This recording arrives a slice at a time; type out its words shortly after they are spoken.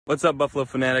What's up, Buffalo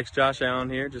Fanatics? Josh Allen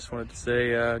here. Just wanted to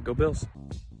say, go Bills.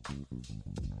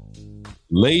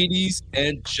 Ladies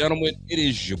and gentlemen, it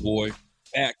is your boy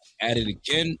back at it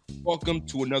again. Welcome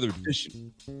to another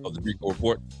edition of the Rico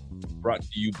Report, brought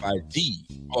to you by the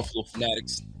Buffalo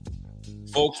Fanatics.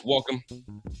 Folks, welcome.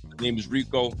 My name is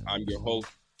Rico. I'm your host.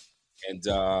 And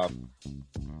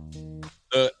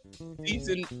the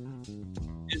season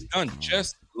is done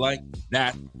just like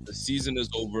that. The season is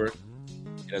over.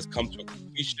 It has come to a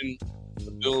completion.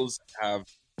 The Bills have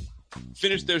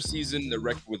finished their season, the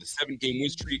record with a 7-game win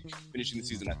streak, finishing the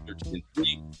season at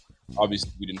 13-3.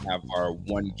 Obviously, we didn't have our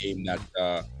one game that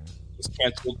was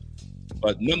canceled,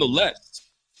 but nonetheless,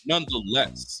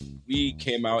 we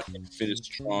came out and finished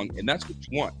strong, and that's what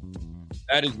you want.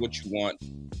 That is what you want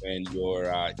when you're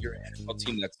an NFL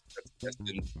team that's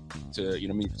destined to, to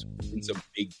win some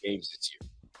big games this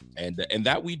year, and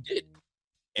that we did.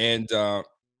 And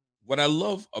what I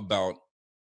love about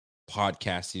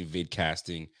podcasting,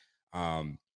 vidcasting,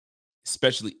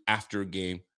 especially after a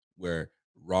game where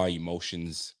raw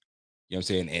emotions, you know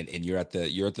what I'm saying, and you're at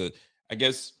the I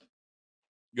guess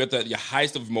you're at your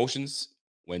highest of emotions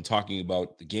when talking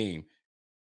about the game.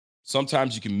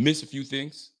 Sometimes you can miss a few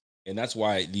things, and that's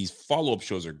why these follow-up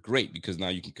shows are great, because now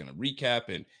you can kind of recap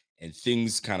and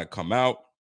things kind of come out,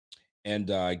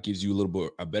 and it gives you a little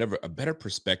bit a better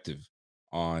perspective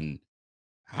on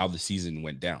how the season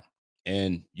went down.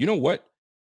 And you know what?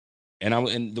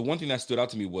 And the one thing that stood out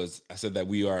to me was, I said that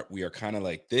we are kind of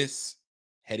like this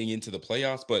heading into the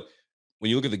playoffs, but when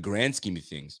you look at the grand scheme of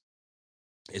things,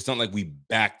 it's not like we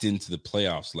backed into the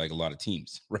playoffs like a lot of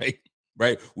teams, right?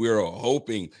 Right? We were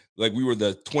hoping, like we were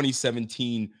the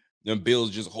 2017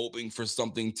 Bills, just hoping for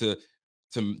something to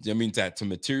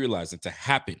materialize and to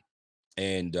happen.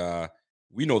 And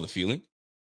we know the feeling,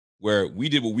 where we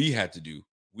did what we had to do.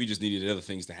 We just needed other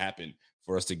things to happen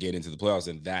for us to get into the playoffs,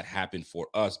 and that happened for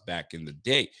us back in the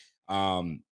day.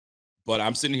 Um, but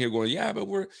I'm sitting here going, yeah, but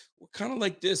we're kind of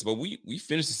like this. But we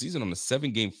finished the season on a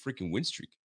 7-game freaking win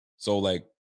streak. So like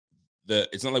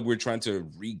it's not like we're trying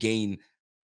to regain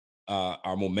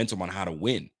our momentum on how to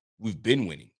win. We've been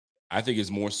winning. I think it's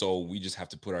more so we just have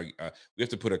to put we have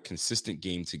to put a consistent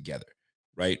game together,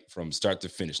 right, from start to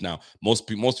finish. Now, most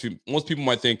people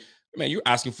might think, man, you're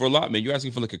asking for a lot, man. You're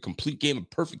asking for like a complete game, a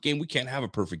perfect game. We can't have a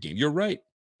perfect game. You're right,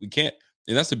 we can't,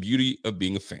 and that's the beauty of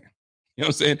being a fan. You know what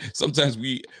I'm saying? Sometimes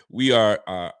we are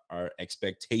our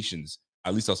expectations.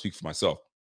 At least I'll speak for myself.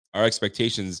 Our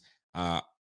expectations uh,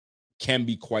 can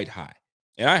be quite high,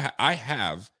 and I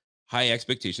have high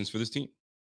expectations for this team,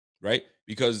 right?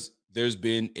 Because there's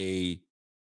been a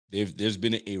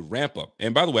ramp up.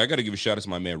 And by the way, I got to give a shout out to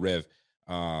my man Rev,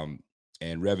 um,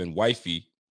 and Rev and Wifey.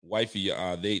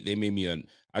 They made me an.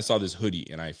 I saw this hoodie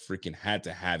and I freaking had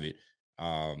to have it,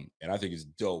 and I think it's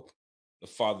dope. The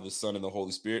Father, the Son, and the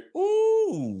Holy Spirit.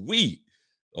 Ooh,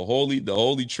 the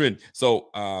holy trend. So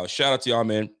shout out to y'all,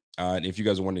 man. And if you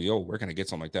guys are wondering, yo, where can I get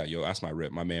something like that? Yo, ask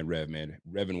my man Rev, man.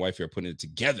 Rev and Wifey are putting it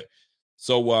together.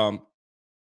 So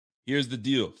here's the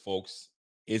deal, folks.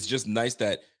 It's just nice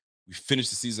that we finished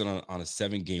the season on a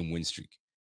 7-game win streak.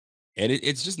 And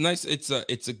it's just nice. It's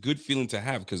a good feeling to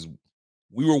have, because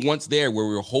we were once there where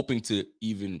we were hoping to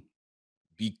even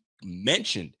be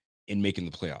mentioned in making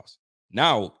the playoffs.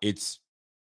 Now it's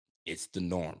the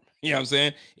norm. You know what I'm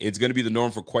saying? It's going to be the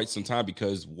norm for quite some time,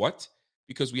 because what?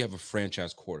 Because we have a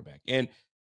franchise quarterback. And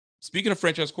speaking of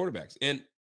franchise quarterbacks, and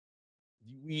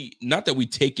we not that we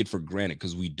take it for granted,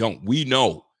 because we don't. We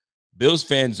know, Bills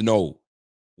fans know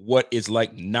what it's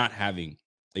like not having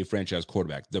a franchise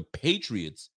quarterback. The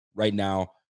Patriots right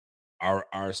now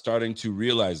are starting to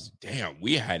realize, damn,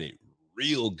 we had it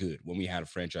real good when we had a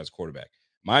franchise quarterback.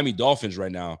 Miami Dolphins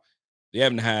right now, they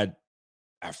haven't had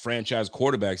a franchise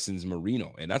quarterback since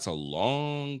Marino, and that's a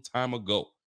long time ago.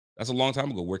 That's a long time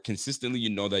ago, where consistently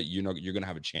you know that you're gonna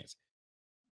have a chance.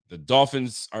 The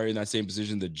Dolphins are in that same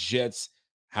position. The Jets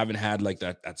haven't had like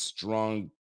that strong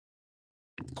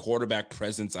quarterback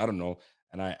presence. I don't know.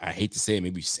 And I hate to say it,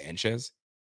 maybe Sanchez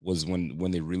was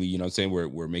when they really, you know what I'm saying,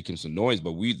 we're making some noise,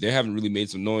 but they haven't really made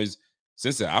some noise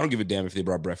since then. I don't give a damn if they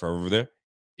brought Brett Favre over there.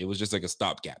 It was just like a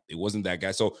stopgap. It wasn't that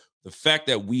guy. So the fact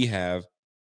that we have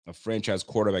a franchise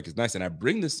quarterback is nice. And I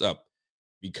bring this up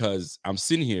because I'm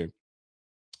sitting here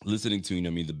listening to,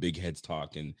 the big heads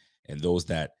talk, and those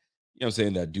that, what I'm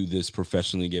saying, that do this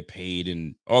professionally, get paid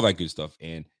and all that good stuff.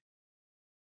 And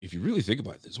if you really think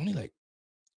about it, there's only like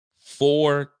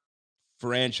 4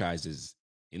 franchises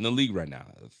in the league right now,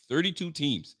 32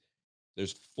 teams.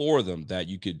 There's 4 of them that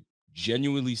you could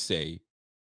genuinely say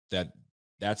that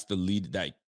that's the lead,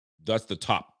 that's the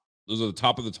top. Those are the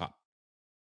top of the top.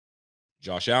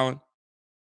 Josh Allen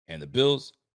and the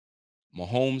Bills,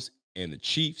 Mahomes and the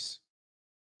Chiefs.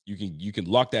 You can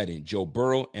lock that in. Joe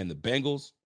Burrow and the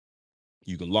Bengals.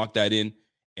 You can lock that in.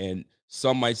 And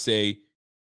some might say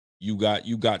you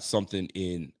got something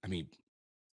in. I mean,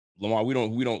 Lamar, we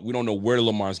don't know where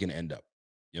Lamar's going to end up.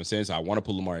 You know what I'm saying? So I want to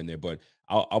put Lamar in there, but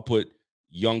I'll put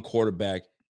young quarterback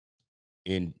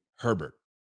in Herbert.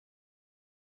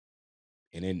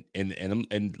 And then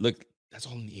and look, that's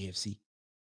all in the AFC.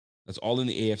 That's all in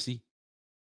the AFC.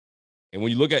 And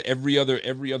when you look at every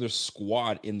other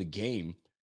squad in the game,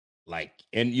 like,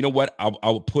 and you know what?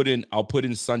 I'll put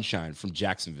in Sunshine from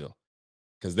Jacksonville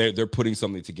because they're putting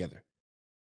something together.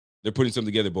 They're putting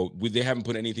something together, but they haven't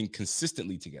put anything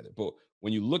consistently together. But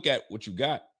when you look at what you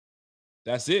got,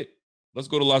 that's it. Let's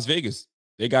go to Las Vegas.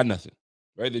 They got nothing,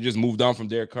 right? They just moved on from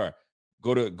Derek Carr.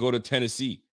 Go to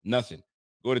Tennessee, nothing.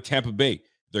 Go to Tampa Bay.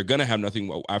 They're gonna have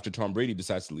nothing after Tom Brady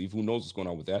decides to leave. Who knows what's going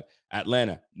on with that?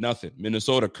 Atlanta, nothing.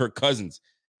 Minnesota, Kirk Cousins.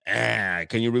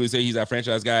 Can you really say he's that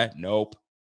franchise guy? Nope.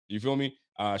 You feel me?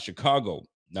 Chicago,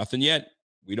 nothing yet.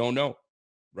 We don't know,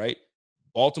 right?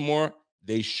 Baltimore,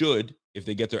 they should if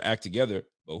they get their act together,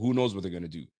 but who knows what they're going to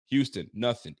do. Houston,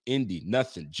 nothing. Indy,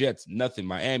 nothing. Jets, nothing.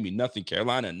 Miami, nothing.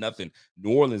 Carolina, nothing.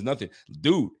 New Orleans, nothing.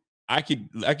 Dude, I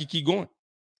could keep going.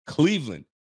 Cleveland,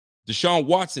 Deshaun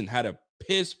Watson had a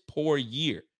piss poor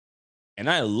year, and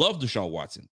I love Deshaun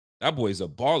Watson. That boy is a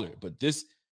baller, but this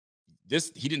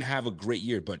he didn't have a great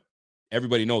year, but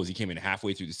everybody knows he came in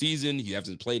halfway through the season. He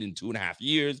hasn't played in 2.5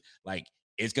 years. Like,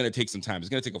 it's going to take some time. It's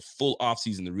going to take a full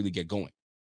offseason to really get going.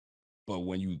 But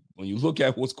when you look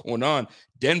at what's going on,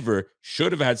 Denver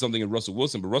should have had something in Russell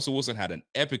Wilson, but Russell Wilson had an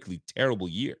epically terrible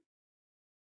year.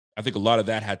 I think a lot of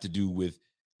that had to do with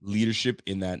leadership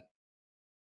in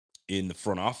the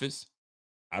front office.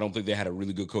 I don't think they had a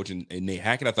really good coach in Nate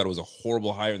Hackett. I thought it was a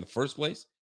horrible hire in the first place.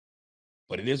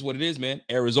 But it is what it is, man.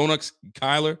 Arizona,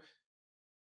 Kyler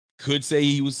could say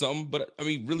he was something, but I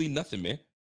mean, really nothing, man.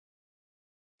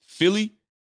 Philly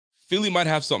might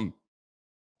have something.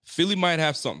 Philly might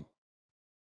have something.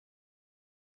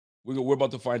 We're about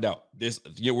to find out this.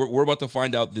 Yeah, we're about to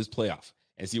find out this playoff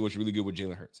and see what's really good with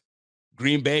Jalen Hurts.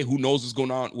 Green Bay, who knows what's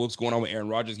going on with Aaron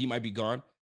Rodgers? He might be gone.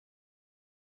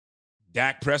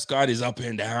 Dak Prescott is up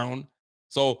and down.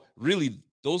 So really,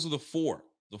 those are the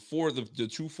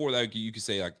true four that you could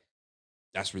say, like,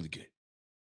 that's really good.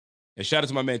 And shout out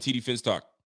to my man TD Finstock,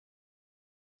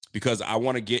 because I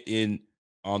want to get in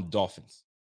on the Dolphins,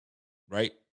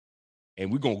 right? And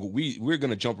we're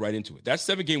gonna jump right into it. That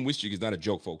 7-game win streak is not a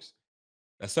joke, folks.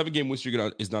 That 7-game win streak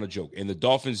is not a joke. And the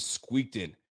Dolphins squeaked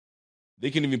in. They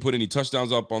couldn't even put any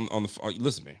touchdowns up on the.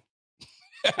 Listen, man.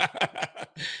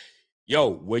 Yo,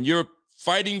 when you're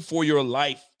fighting for your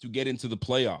life to get into the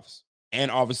playoffs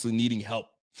and obviously needing help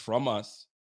from us,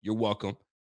 you're welcome,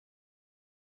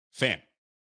 fam.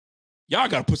 Y'all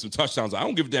got to put some touchdowns. I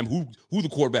don't give a damn who the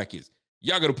quarterback is.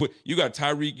 Y'all got to put. You got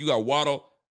Tyreek. You got Waddle.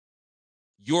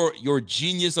 You're a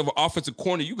genius of an offensive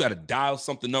corner. You got to dial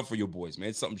something up for your boys,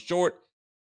 man. Something short.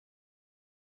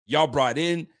 Y'all brought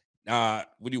in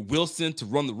Wilson to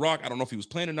run the rock. I don't know if he was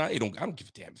playing or not. I don't give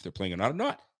a damn if they're playing or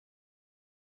not.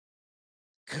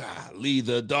 Golly,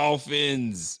 the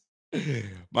Dolphins.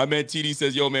 My man TD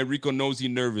says, yo, man, Rico knows he's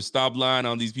nervous. Stop lying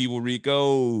on these people,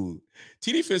 Rico.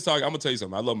 TD Finstock, I'm going to tell you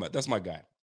something. I love him. That's my guy.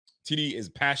 TD is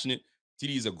passionate.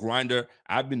 TD is a grinder.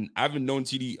 I've been knowing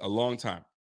TD a long time.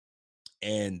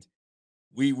 And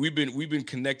we've been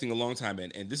connecting a long time.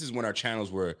 And this is when our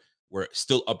channels were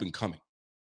still up and coming.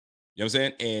 You know what I'm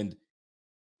saying? And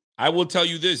I will tell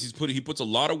you this. He puts a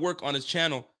lot of work on his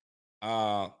channel.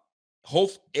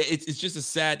 It's just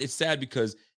it's sad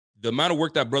because the amount of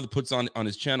work that brother puts on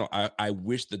his channel, I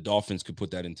wish the Dolphins could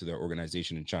put that into their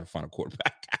organization and try to find a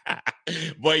quarterback.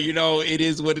 But it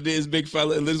is what it is, big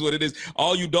fella. It is what it is.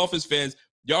 All you Dolphins fans,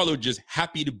 y'all are just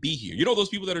happy to be here. You know those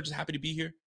people that are just happy to be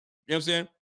here? You know what I'm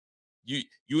saying?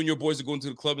 You and your boys are going to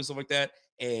the club and stuff like that.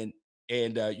 And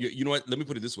you know what? Let me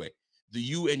put it this way.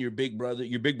 You and your big brother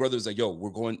is like, yo, we're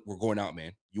going out,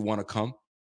 man. You want to come?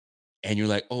 And you're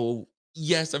like, oh,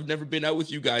 yes, I've never been out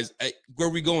with you guys. Where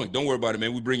are we going? Don't worry about it,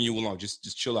 man. We bring you along.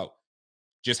 Just chill out.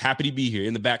 Just happy to be here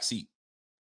in the back seat.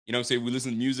 You know what I'm saying? We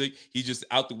listen to music. He's just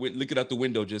looking out the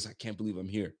window. Just, I can't believe I'm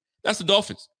here. That's the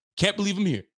Dolphins. Can't believe I'm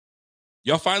here.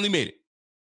 Y'all finally made it.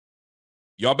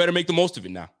 Y'all better make the most of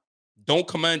it now. Don't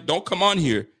come on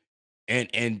here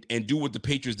and do what the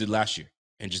Patriots did last year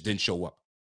and just didn't show up.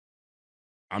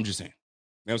 I'm just saying.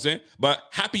 You know what I'm saying? But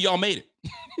happy y'all made it.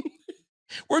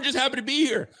 We're just happy to be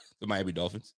here. The Miami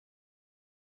Dolphins.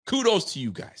 Kudos to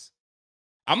you guys.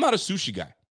 I'm not a sushi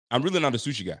guy. I'm really not a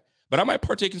sushi guy. But I might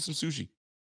partake in some sushi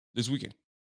this weekend.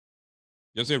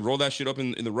 You know what I'm saying? Roll that shit up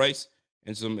in the rice.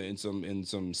 and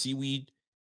some seaweed.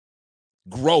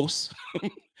 Gross,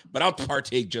 but I'll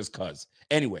partake just cause.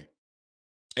 Anyway,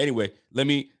 let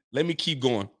me keep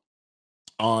going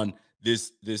on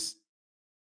this. The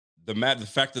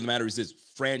fact of the matter is this: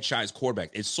 franchise quarterback.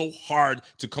 It's so hard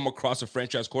to come across a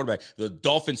franchise quarterback. The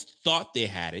Dolphins thought they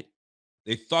had it.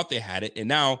 And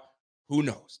now who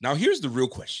knows? Now here's the real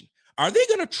question: Are they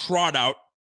going to trot out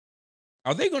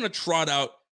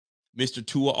Mr.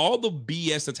 Tua? All the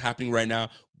BS that's happening right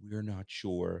now, we're not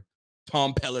sure.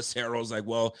 Tom Pelissero's like,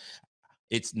 well,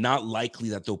 it's not likely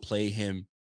that they'll play him.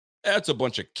 That's a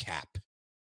bunch of cap.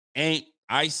 You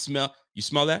smell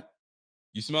that?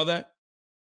 You smell that?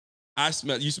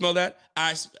 You smell that?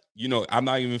 I'm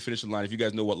not even finishing the line. If you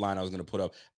guys know what line I was going to put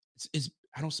up,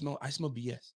 I smell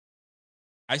BS.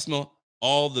 I smell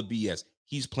all the BS.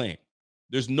 He's playing.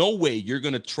 There's no way you're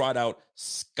going to trot out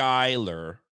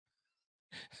Skyler.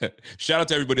 Shout out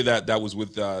to everybody that was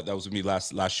with me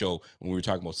last show when we were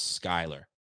talking about Skyler.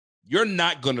 You're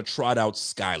not going to trot out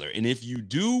Skyler. And if you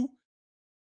do,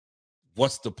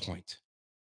 what's the point?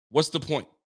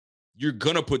 You're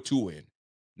going to put Tua in.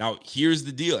 Now, here's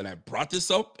the deal, and I brought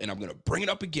this up, and I'm going to bring it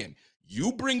up again.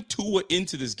 You bring Tua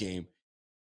into this game,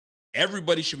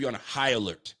 everybody should be on a high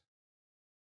alert.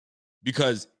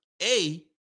 Because, A,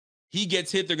 he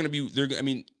gets hit, in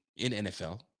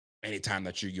NFL, anytime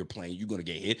that you're playing, you're going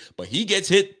to get hit. But he gets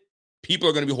hit, people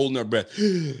are going to be holding their breath.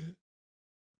 Did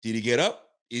he get up?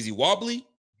 Is he wobbly?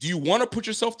 Do you want to put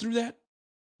yourself through that?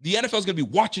 The NFL is going to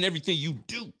be watching everything you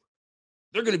do.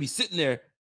 They're going to be sitting there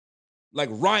like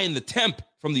Ryan the temp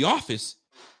from The Office,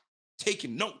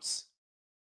 taking notes.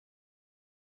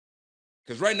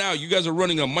 Because right now, you guys are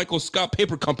running a Michael Scott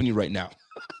paper company right now.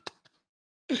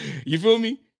 You feel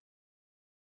me?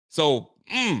 So,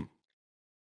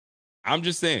 I'm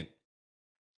just saying,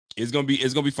 it's gonna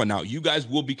be fun. Now, you guys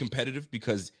will be competitive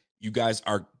because you guys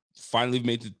are finally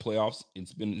made to the playoffs.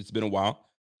 It's been a while.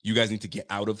 You guys need to get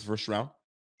out of the first round,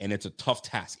 and it's a tough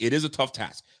task. It is a tough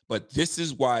task, but this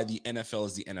is why the NFL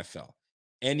is the NFL.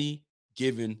 Any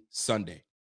given Sunday,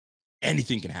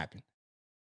 anything can happen.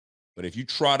 But if you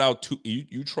trot out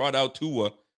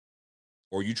Tua,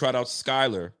 or you trot out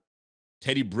Skyler,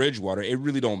 Teddy Bridgewater, it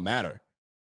really don't matter.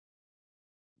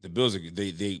 The Bills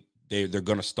they're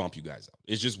gonna stomp you guys out.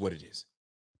 It's just what it is.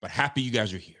 But happy you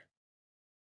guys are here.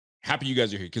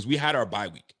 Because we had our bye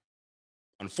week.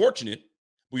 Unfortunate,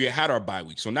 we had our bye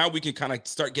week. So now we can kind of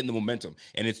start getting the momentum.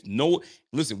 And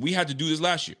listen, we had to do this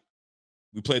last year.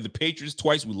 We played the Patriots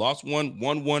twice. We lost one,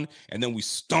 won one, and then we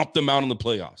stomped them out in the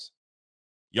playoffs.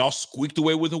 Y'all squeaked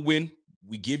away with a win.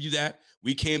 We give you that.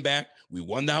 We came back. We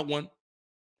won that one.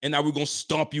 And now we're going to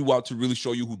stomp you out to really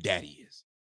show you who daddy is.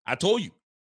 I told you.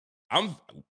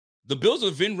 The Bills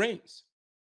are Vin Rames.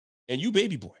 And you,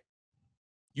 baby boy.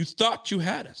 You thought you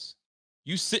had us.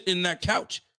 You sitting in that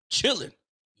couch, chilling.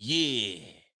 Yeah.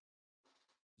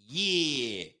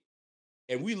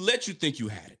 And we let you think you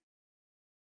had it.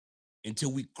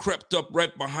 Until we crept up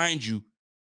right behind you,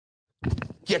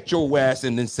 get your ass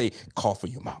and then say, call for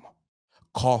your mama.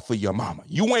 Call for your mama.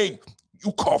 You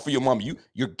call for your mama.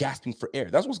 You're gasping for air.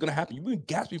 That's what's going to happen. You've been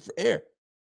gasping for air.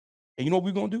 And you know what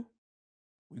we're going to do?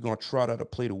 We're going to trot out a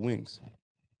plate of wings.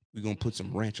 We're going to put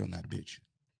some ranch on that bitch.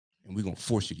 And we're going to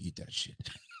force you to eat that shit.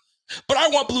 But I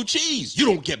want blue cheese. You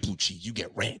don't get blue cheese. You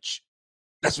get ranch.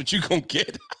 That's what you're going to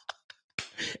get.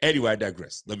 Anyway, I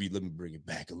digress. Let me bring it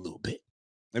back a little bit.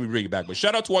 But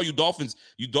shout out to all you Dolphins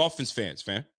fans,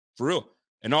 fam. For real.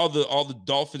 And all the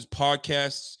Dolphins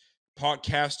podcasters.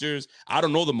 I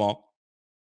don't know them all.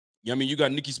 You know what I mean? You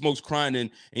got Nicky Smokes crying and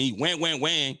he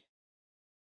wang.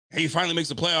 Hey, he finally makes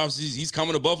the playoffs. He's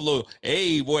coming to Buffalo.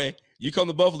 Hey, boy, you come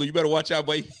to Buffalo, you better watch out,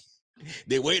 boy.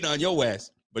 They waiting on your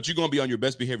ass. But you're going to be on your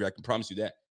best behavior. I can promise you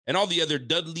that. And all the other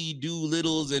Dudley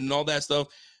Doolittles and all that stuff,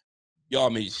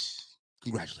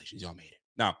 congratulations. Y'all made it.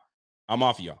 Now, I'm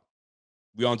off of y'all.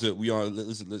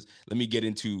 Listen, let me get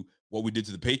into what we did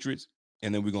to the Patriots,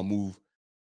 and then we're going to move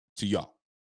to y'all.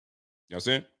 You know what I'm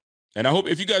saying? And I hope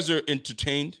if you guys are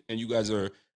entertained and you guys are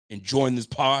enjoying this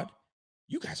pod,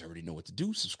 you guys already know what to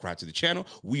do. Subscribe to the channel.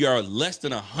 We are less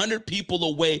than 100 people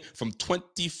away from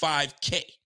 25K.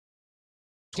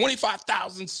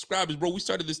 25,000 subscribers, bro. We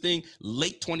started this thing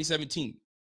late 2017.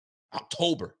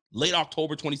 Late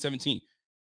October 2017.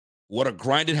 What a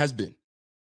grind it has been.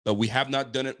 But we have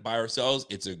not done it by ourselves.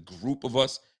 It's a group of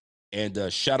us.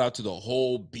 And shout out to the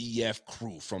whole BF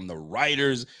crew, from the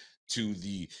writers to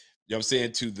the,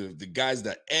 to the guys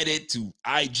that edit, to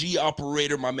IG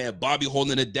operator, my man Bobby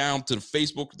holding it down, to the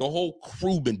Facebook. The whole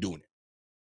crew been doing it.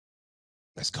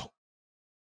 Let's go.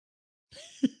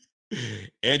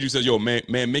 Andrew says, yo, man,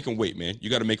 make him wait, man. You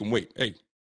got to make him wait. Hey,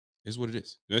 Is what it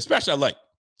is. Smash that like.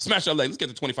 Smash that like. Let's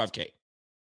get to 25K.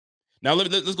 Now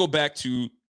let's go back to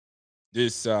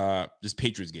this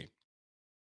Patriots game.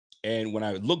 And when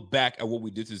I look back at what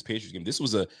we did to this Patriots game, this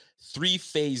was a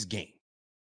 3-phase game.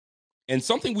 And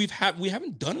something we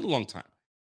haven't done in a long time,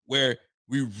 where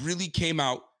we really came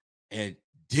out and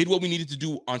did what we needed to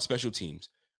do on special teams.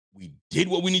 We did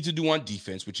what we need to do on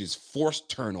defense, which is force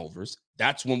turnovers.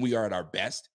 That's when we are at our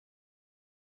best.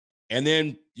 And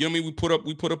then, you know what I mean?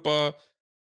 We put up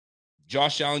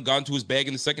Josh Allen got into his bag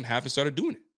in the second half and started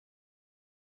doing it.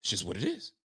 It's just what it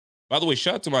is. By the way,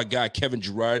 shout out to my guy, Kevin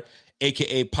Gerard,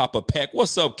 a.k.a. Papa Peck.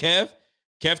 What's up, Kev?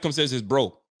 Kev comes and says,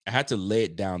 bro, I had to lay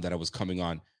it down that I was coming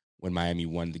on when Miami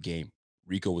won the game.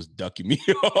 Rico was ducking me.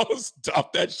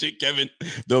 Stop that shit, Kevin.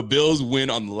 The Bills win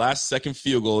on the last second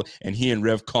field goal, and he and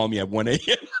Rev call me at 1 a.m.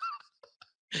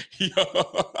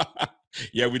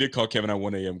 Yeah, we did call Kevin at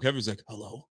 1 a.m. Kevin's like,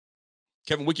 hello?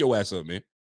 Kevin, wake your ass up, man.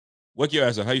 Wake your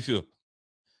ass up. How you feel?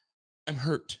 I'm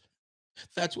hurt.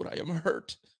 That's what I am,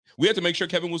 hurt. We had to make sure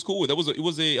Kevin was cool. It was a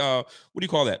what do you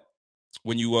call that?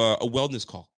 When you a wellness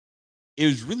call. It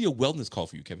was really a wellness call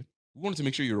for you, Kevin. We wanted to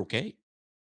make sure you're okay.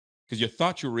 Because you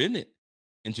thought you were in it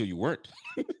until you weren't.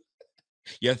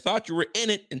 You thought you were in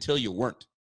it until you weren't.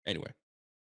 Anyway.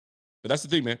 But that's the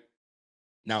thing, man.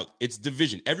 Now, it's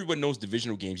division. Everyone knows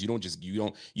divisional games. You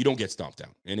don't get stomped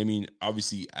out. And I mean,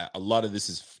 obviously, a lot of this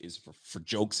is for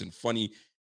jokes and funny.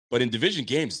 But in division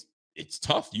games, it's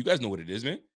tough. You guys know what it is,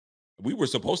 man. We were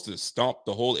supposed to stomp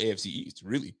the whole AFC East,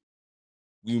 really.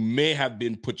 We may have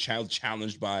been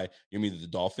challenged by, the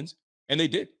Dolphins. And they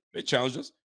did. They challenged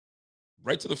us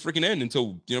right to the freaking end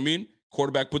until,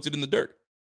 quarterback puts it in the dirt.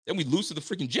 Then we lose to the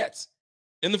freaking Jets.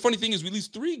 And the funny thing is we lose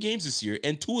 3 games this year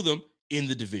and 2 of them in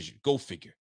the division. Go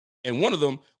figure. And one of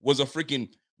them was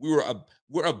we're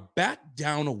a bat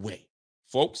down away.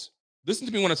 Folks, listen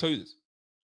to me when I tell you this.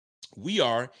 We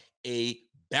are a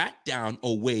bat down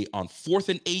away on 4th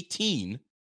and 18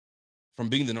 from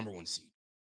being the number 1 seed.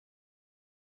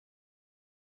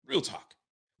 Real talk.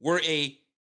 We're a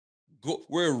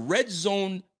red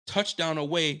zone touchdown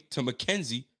away to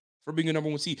McKenzie for being a number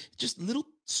 1 seed. Just little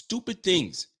stupid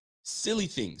things, silly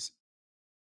things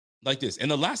like this.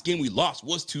 And the last game we lost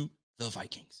was to the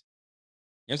Vikings.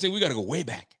 You know what I'm saying? We got to go way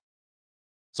back.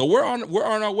 So we're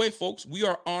on our way, folks. We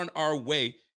are on our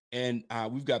way. And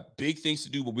we've got big things to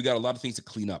do, but we got a lot of things to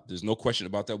clean up. There's no question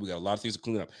about that. We got a lot of things to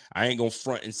clean up. I ain't going to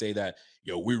front and say that,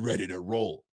 we're ready to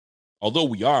roll. Although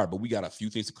we are, but we got a few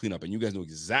things to clean up. And you guys know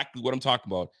exactly what I'm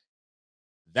talking about.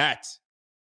 That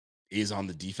is on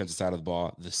the defensive side of the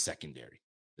ball, the secondary.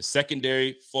 The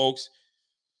secondary, folks,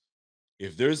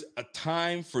 if there's a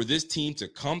time for this team to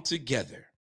come together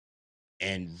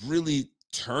and really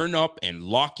turn up and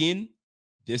lock in,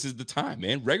 this is the time,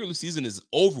 man. Regular season is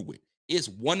over with. It's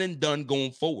one and done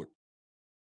going forward.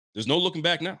 There's no looking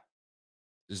back now.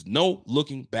 There's no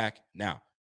looking back now.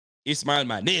 Ismail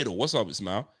Manedo. What's up,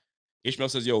 Ismail? Ishmael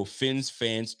says, Finns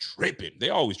fans tripping. They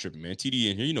always tripping, man. TD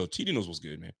in here. TD knows what's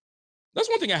good, man. That's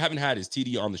one thing I haven't had is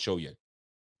TD on the show yet.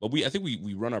 But I think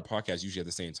we run our podcast usually at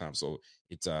the same time. So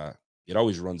it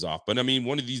always runs off. But I mean,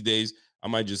 one of these days, I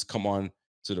might just come on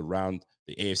to the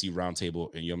AFC round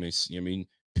table and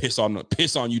piss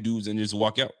on you dudes and just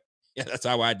walk out. Yeah, that's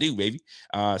how I do, baby.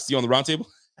 See you on the round table.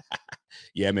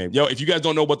 Yeah, man. If you guys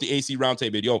don't know about the AC round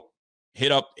table,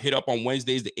 hit up on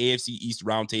Wednesdays, the AFC East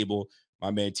round table. My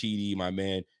man TD, my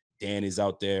man Dan is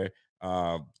out there.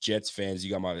 Jets fans, you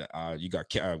got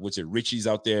Richie's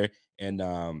out there,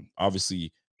 and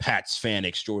obviously Pat's fan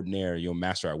extraordinaire,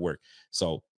 master at work.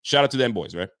 So shout out to them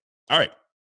boys, right? All right.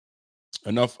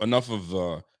 Enough of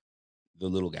the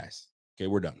little guys. Okay,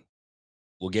 we're done.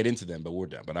 We'll get into them, but we're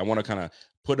done. But I want to kind of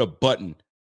put a button.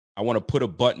 I want to put a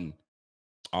button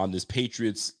on this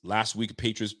last week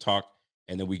Patriots talk,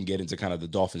 and then we can get into kind of the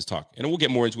Dolphins talk. And we'll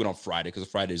get more into it on Friday, because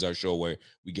Friday is our show where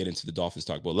we get into the Dolphins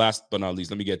talk. But last but not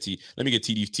least, let me get TD.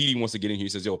 TD wants to get in here. He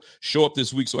says, show up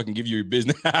this week so I can give you your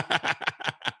business.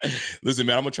 Listen,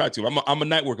 man, I'm going to try to. I'm a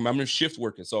night worker. I'm a shift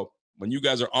working. So when you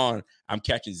guys are on, I'm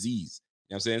catching Z's.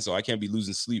 You know what I'm saying? So I can't be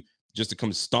losing sleep just to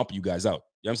come stomp you guys out.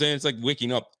 You know what I'm saying? It's like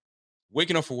waking up.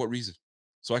 Waking up for what reason?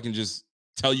 So I can just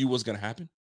tell you what's going to happen?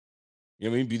 You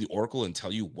know what I mean? Be the oracle and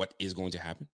tell you what is going to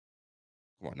happen?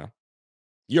 Come on now.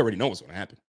 You already know what's going to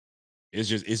happen. It's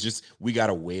just we got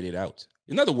to wait it out.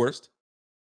 Isn't that the worst?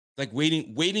 Like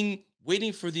waiting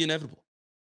for the inevitable.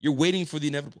 You're waiting for the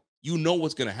inevitable. You know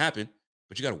what's going to happen,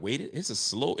 but you got to wait it. It's a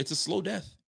slow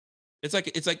death. It's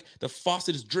like the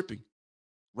faucet is dripping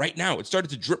right now. It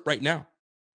started to drip right now.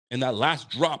 And that last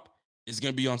drop is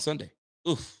going to be on Sunday.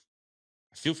 Oof.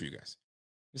 I feel for you guys.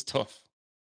 It's tough.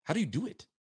 How do you do it?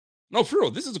 No, for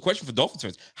real. This is a question for Dolphins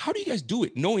fans. How do you guys do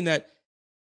it knowing that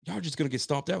y'all are just going to get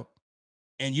stomped out?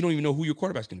 And you don't even know who your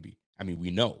quarterback's going to be. I mean, we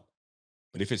know.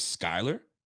 But if it's Skyler,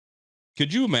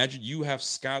 could you imagine you have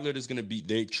Skyler that's going to be,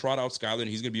 they trot out Skyler and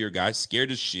he's going to be your guy,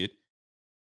 scared as shit.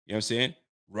 You know what I'm saying?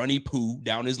 Runny poo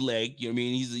down his leg. You know what I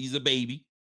mean? He's a baby.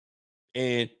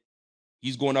 And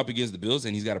he's going up against the Bills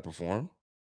and he's got to perform.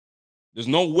 There's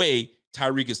no way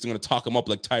Tyreek is going to talk him up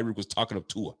like Tyreek was talking up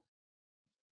Tua.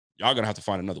 Y'all going to have to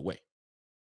find another way.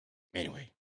 Anyway,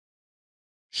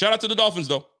 shout out to the Dolphins,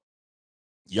 though.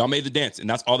 Y'all made the dance, and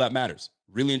that's all that matters.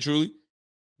 Really and truly,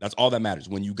 that's all that matters.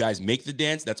 When you guys make the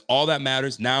dance, that's all that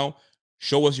matters. Now,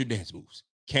 show us your dance moves.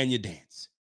 Can you dance?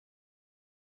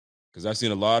 Because I've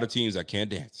seen a lot of teams that can't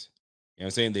dance. You know what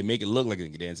I'm saying? They make it look like they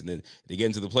can dance, and then they get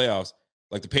into the playoffs,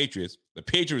 like the Patriots. The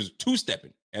Patriots are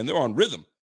two-stepping, and they're on rhythm.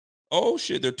 Oh,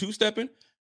 shit, they're two-stepping.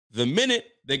 The minute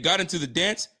they got into the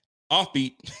dance,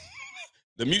 offbeat,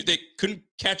 they couldn't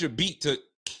catch a beat to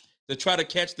try to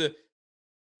catch the,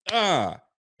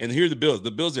 and here are the Bills.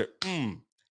 The Bills are,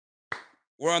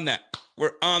 we're on that.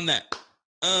 We're on that.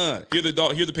 Here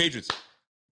the Patriots.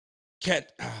 Can't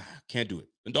do it.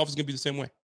 The Dolphins going to be the same way.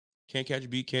 Can't catch a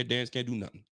beat, can't dance, can't do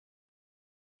nothing.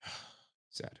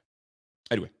 Sad.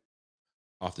 Anyway,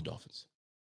 off the Dolphins.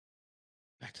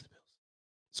 Back to the Bills.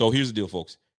 So here's the deal,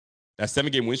 folks. That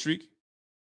 7-game win streak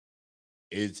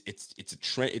it's a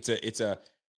trend. It's a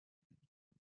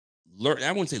learn.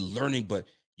 I wouldn't say learning, but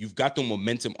you've got the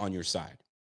momentum on your side.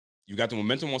 You've got the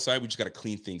momentum on side. We just got to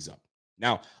clean things up.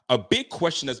 Now, a big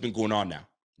question that's been going on now,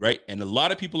 right? And a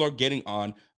lot of people are getting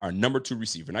on our number 2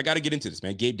 receiver. And I got to get into this,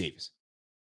 man. Gabe Davis.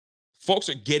 Folks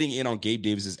are getting in on Gabe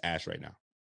Davis's ass right now,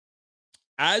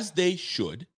 as they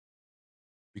should,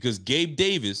 because Gabe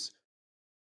Davis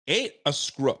ain't a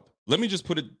scrub. Let me just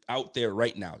put it out there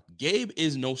right now. Gabe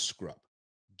is no scrub.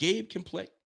 Gabe can play.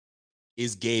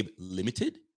 Is Gabe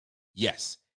limited?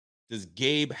 Yes. Does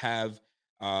Gabe have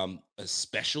a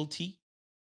specialty?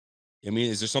 I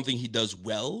mean, is there something he does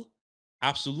well?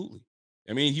 Absolutely.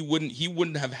 I mean, he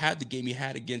wouldn't have had the game he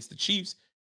had against the Chiefs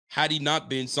had he not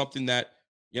been something that,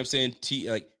 you know what I'm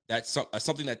saying, that's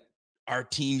something that our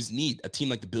teams need, a team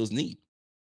like the Bills need.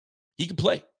 He can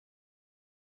play.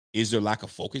 Is there lack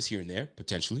of focus here and there?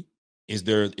 Potentially. Is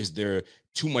there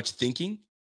too much thinking?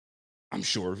 I'm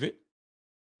sure of it.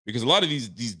 Because a lot of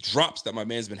these drops that my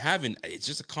man's been having, it's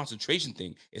just a concentration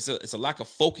thing. It's a lack of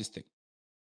focus thing.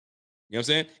 You know what I'm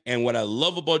saying? And what I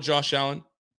love about Josh Allen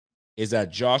is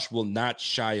that Josh will not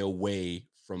shy away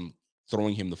from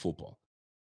throwing him the football.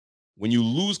 When you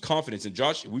lose confidence, and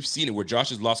Josh, we've seen it where Josh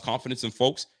has lost confidence in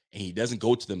folks, and he doesn't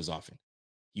go to them as often.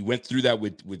 He went through that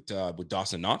with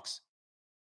Dawson Knox.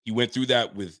 He went through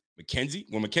that with McKenzie.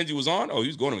 When McKenzie was on, he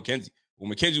was going to McKenzie.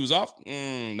 When McKenzie was off,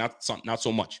 not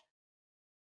so much.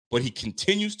 But he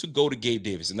continues to go to Gabe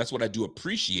Davis, and that's what I do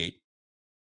appreciate,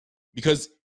 because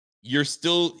you're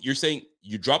saying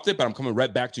you dropped it, but I'm coming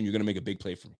right back to you, and you're going to make a big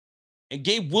play for me. And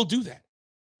Gabe will do that.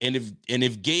 And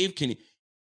if Gabe can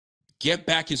get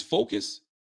back his focus,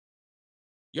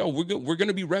 we're going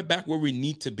to be right back where we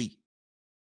need to be.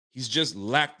 He's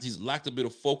lacked a bit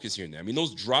of focus here and there. I mean,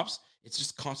 those drops, it's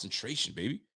just concentration,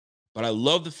 baby. But I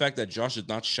love the fact that Josh does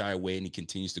not shy away and he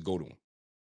continues to go to him.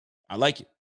 I like it.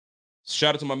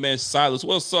 Shout out to my man Silas.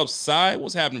 What's up, Si?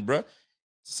 What's happening, bro?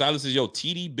 Silas says,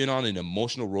 TD been on an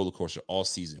emotional roller coaster all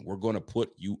season. We're going to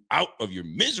put you out of your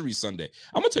misery Sunday.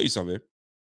 I'm going to tell you something.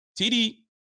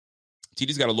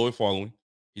 TD's got a loyal following.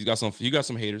 He got some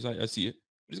haters. I see it.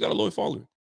 But he's got a loyal following.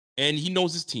 And he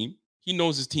knows his team. He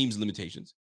knows his team's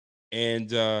limitations.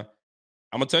 And I'm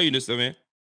going to tell you this, though, man.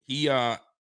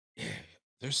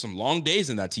 There's some long days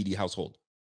in that TD household.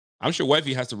 I'm sure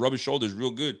wifey has to rub his shoulders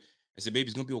real good. I said, baby,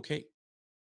 it's going to be okay.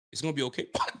 It's going to be okay.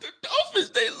 But the Dolphins,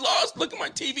 they lost. Look at my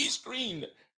TV screen.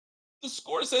 The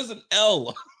score says an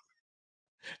L.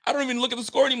 I don't even look at the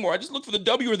score anymore. I just look for the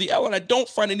W or the L, and I don't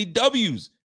find any W's.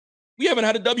 We haven't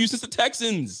had a W since the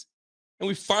Texans. And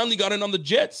we finally got in on the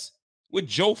Jets with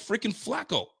Joe freaking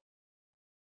Flacco.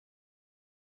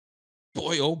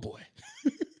 Boy, oh boy.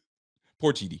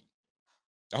 Poor TD.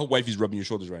 I hope wifey's rubbing your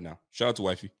shoulders right now. Shout out to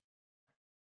wifey.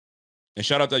 And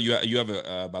shout out that you have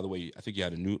a, by the way, I think you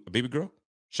had a baby girl.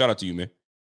 Shout out to you, man.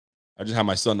 I just had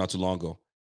my son not too long ago.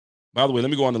 By the way, let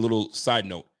me go on a little side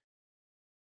note.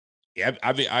 Yeah,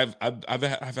 I've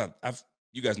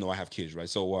you guys know I have kids, right?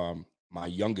 So my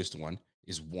youngest one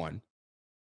is 1,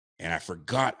 and I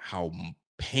forgot how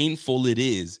painful it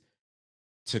is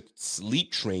to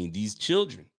sleep train these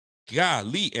children.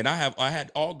 Golly, and I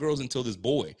had all girls until this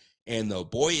boy, and the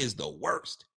boy is the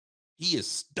worst. He is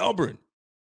stubborn.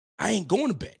 I ain't going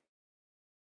to bed.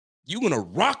 You're gonna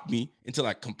rock me until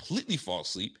I completely fall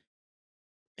asleep,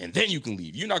 and then you can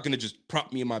leave. You're not going to just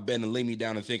prop me in my bed and lay me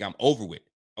down and think I'm over with.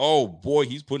 Oh boy,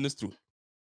 he's putting us through it.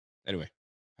 Anyway,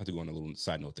 I have to go on a little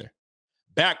side note there.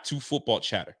 Back to football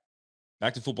chatter. By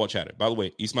the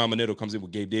way, Ismail Manito comes in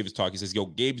with Gabe Davis talk. He says, yo,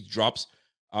 Gabe drops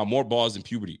more balls in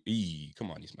puberty.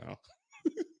 Come on, Ismail.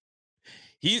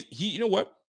 he, you know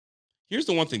what? Here's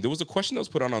the one thing. There was a question that was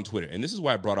put on Twitter, and this is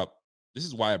why I brought up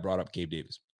Gabe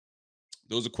Davis.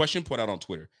 There was a question put out on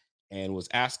Twitter and was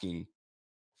asking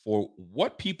for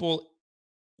what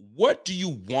do you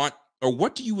want or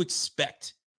what do you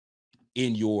expect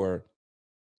in your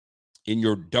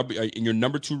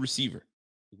number 2 receiver?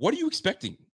 What are you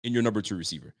expecting in your number 2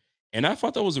 receiver? And I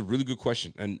thought that was a really good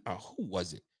question. And who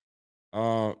was it?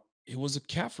 It was a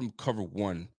cat from Cover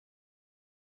One.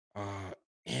 I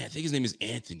think his name is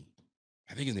Anthony.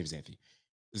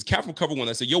 There's a cat from Cover One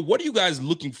that said, yo, what are you guys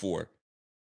looking for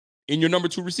in your number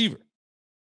 2 receiver?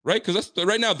 Right? Because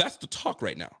that's the talk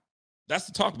right now. That's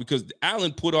the talk because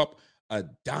Allen put up a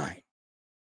dime.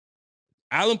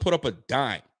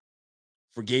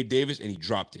 For Gabe Davis, and he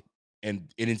dropped it.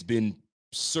 And it's been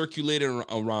circulated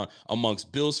around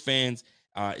amongst Bills fans.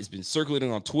 It's been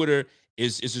circulating on Twitter.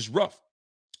 It's just rough.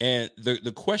 And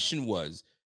the question was,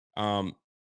 and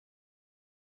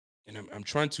I'm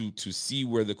trying to see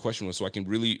where the question was so I can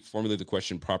really formulate the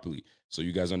question properly so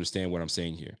you guys understand what I'm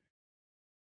saying here.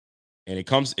 And it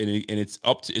comes and it's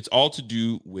all to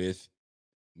do with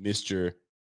Mr.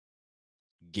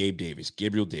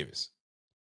 Gabriel Davis.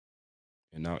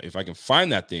 And now if I can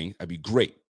find that thing, that'd be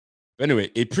great. But anyway,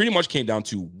 it pretty much came down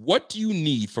to what do you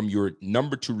need from your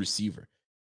number 2 receiver?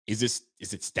 Is it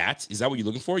stats? Is that what you're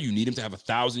looking for? You need him to have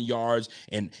 1,000 yards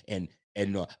and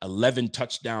 11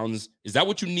 touchdowns. Is that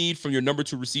what you need from your number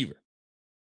 2 receiver?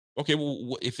 Okay,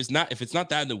 well, if it's not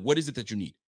that, then what is it that you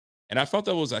need? And I thought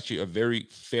that was actually a very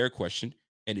fair question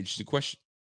and interesting question.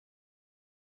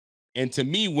 And to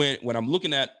me, when I'm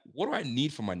looking at what do I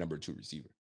need from my number 2 receiver,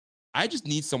 I just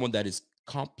need someone that is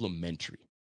complementary.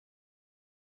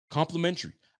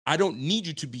 I don't need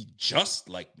you to be just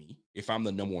like me if I'm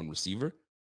the number 1 receiver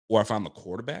or if I'm a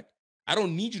quarterback. I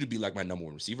don't need you to be like my number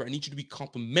 1 receiver. I need you to be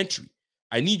complementary.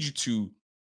 I need you to,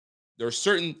 there are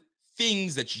certain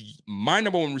things that my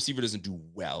number 1 receiver doesn't do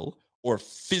well or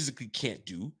physically can't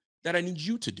do that I need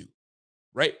you to do,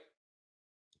 right?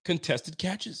 Contested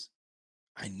catches.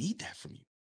 I need that from you,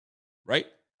 right?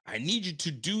 I need you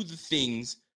to do the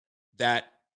things that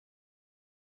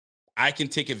I can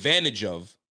take advantage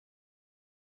of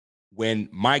when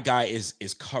my guy is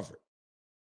covered.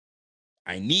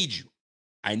 I need you.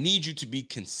 I need you to be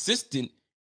consistent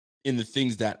in the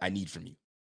things that I need from you.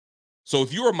 So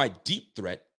if you are my deep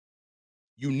threat,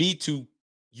 you need to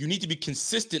be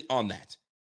consistent on that.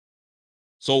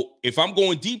 So if I'm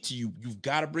going deep to you, you've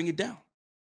got to bring it down.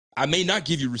 I may not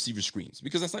give you receiver screens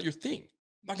because that's not your thing.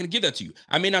 I'm not going to give that to you.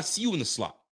 I may not see you in the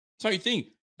slot. It's not your thing.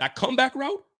 That comeback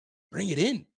route, bring it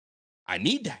in. I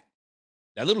need that.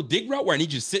 That little dig route where I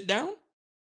need you to sit down,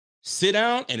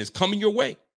 and it's coming your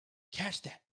way. Catch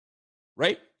that,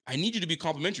 right? I need you to be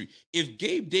complimentary. If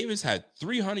Gabe Davis had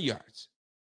 300 yards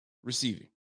receiving,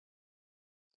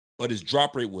 but his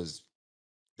drop rate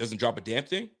doesn't drop a damn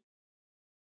thing,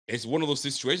 it's one of those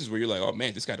situations where you're like, oh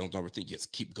man, this guy don't overthink. Yes,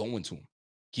 keep going to him.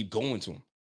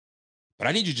 But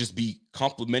I need you to just be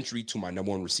complimentary to my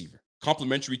number 1 receiver,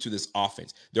 complimentary to this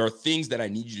offense. There are things that I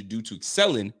need you to do to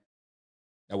excel in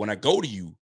that when I go to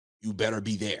you, you better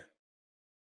be there.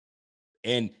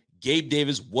 And Gabe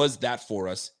Davis was that for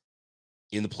us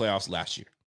in the playoffs last year.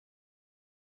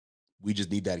 We just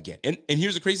need that again. And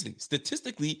here's the crazy thing.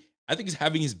 Statistically, I think he's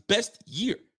having his best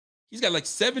year. He's got like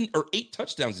 7 or 8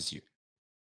 touchdowns this year.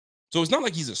 So it's not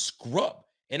like he's a scrub.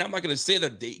 And I'm not going to say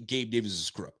that Gabe Davis is a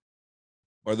scrub.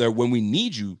 Or that when we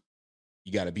need you,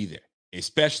 you got to be there.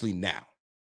 Especially now.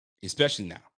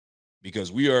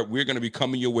 Because we're going to be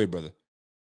coming your way, brother.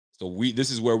 So this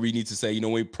is where we need to say,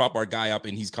 we prop our guy up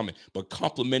and he's coming. But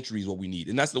complimentary is what we need.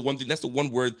 And that's the one thing, that's the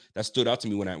one word that stood out to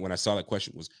me when I saw that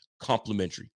question was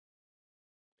complimentary.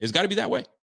 It's got to be that way.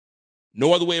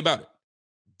 No other way about it.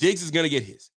 Diggs is going to get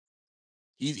his.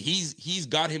 He's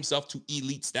got himself to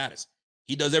elite status.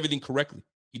 He does everything correctly.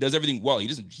 He does everything well. He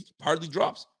hardly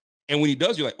drops. And when he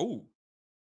does, you're like, oh,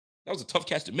 that was a tough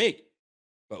catch to make.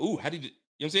 But how did you know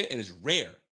what I'm saying? And it's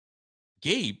rare.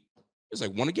 Gabe, it's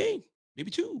like 1 a game,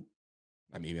 maybe 2.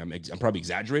 I mean, I'm probably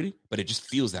exaggerating, but it just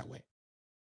feels that way.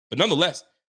 But nonetheless,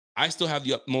 I still have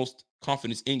the utmost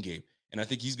confidence in Gabe, and I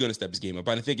think he's going to step his game up.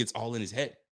 But I think it's all in his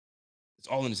head.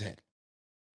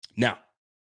 Now,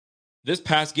 this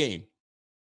past game,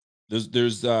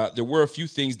 there were a few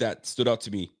things that stood out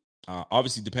to me.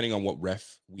 Obviously, depending on what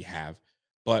ref we have,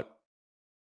 but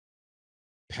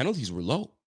penalties were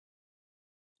low.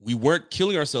 We weren't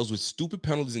killing ourselves with stupid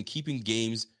penalties and keeping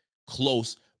games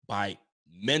close by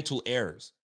mental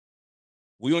errors.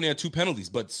 We only had 2 penalties,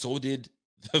 but so did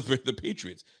the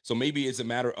Patriots. So maybe it's a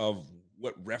matter of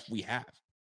what ref we have.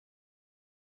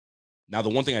 Now, the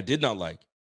one thing I did not like,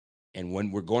 and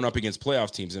when we're going up against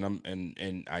playoff teams,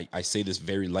 and I say this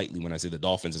very lightly when I say the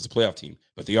Dolphins is a playoff team,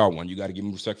 but they are one. You got to give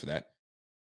them respect for that.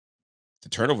 The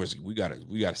turnovers, we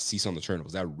gotta cease on the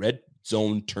turnovers. That red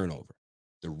zone turnover,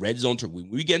 the red zone when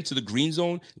we get into the green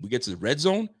zone, we get to the red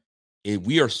zone, and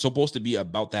we are supposed to be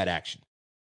about that action.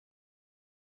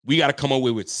 We got to come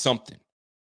away with something.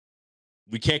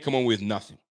 We can't come away with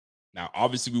nothing. Now,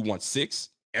 obviously, we want 6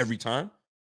 every time,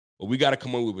 but we got to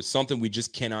come away with something. We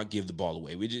just cannot give the ball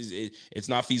away. It's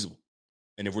not feasible.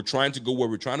 And if we're trying to go where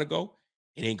we're trying to go,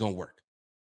 it ain't gonna work.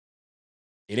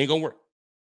 It ain't gonna work.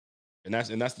 And that's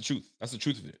the truth. That's the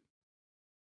truth of it.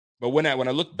 But when I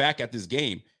look back at this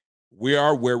game, we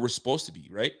are where we're supposed to be,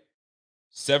 right?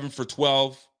 7 for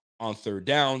 12 on third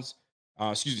downs.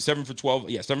 7 for 12.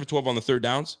 Yeah, 7 for 12 on the third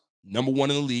downs. Number 1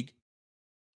 in the league.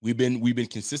 We've been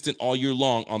consistent all year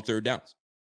long on third downs.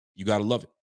 You got to love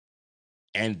it.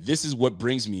 And this is what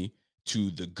brings me to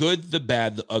the good, the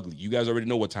bad, the ugly. You guys already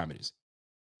know what time it is.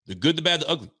 The good, the bad, the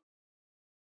ugly.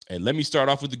 And let me start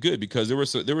off with the good, because there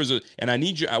was a, and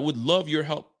I would love your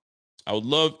help. I would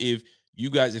love if you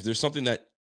guys, if there's something that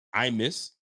I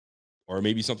miss, or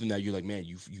maybe something that you're like, man,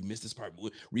 you missed this part.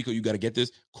 Rico, you got to get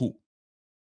this. Cool.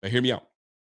 But hear me out.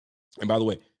 And by the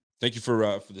way, thank you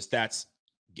for the stats.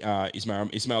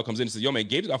 Ismail comes in and says, yo, man,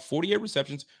 Gabe's got 48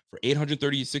 receptions for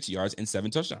 836 yards and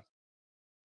 7 touchdowns.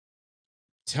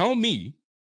 Tell me,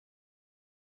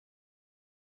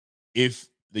 if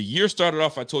the year started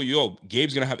off, I told you, oh,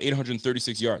 Gabe's going to have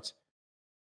 836 yards.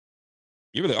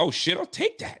 You're like, oh, shit, I'll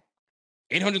take that.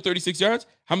 836 yards?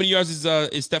 How many yards is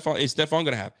Stephon going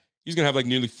to have? He's going to have like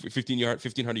nearly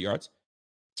 1,500 yards.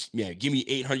 Yeah, give me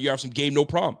 800 yards from Gabe, no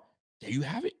problem. There you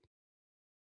have it.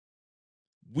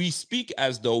 We speak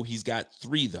as though he's got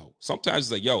 3, though. Sometimes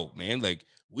it's like, yo, man, like,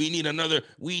 we need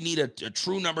a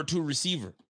true number 2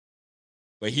 receiver.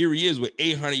 But here he is with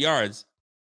 800 yards.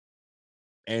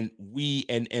 And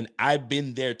I've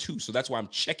been there too. So that's why I'm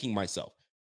checking myself,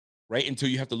 right? Until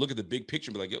you have to look at the big picture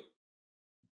and be like, yo,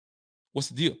 what's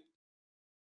the deal?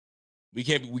 We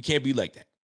can't be like that.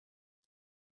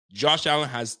 Josh Allen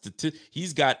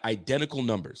he's got identical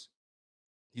numbers.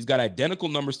 He's got identical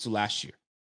numbers to last year,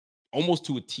 almost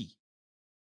to a T.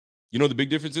 You know, the big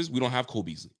difference is we don't have Cole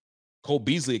Beasley. Cole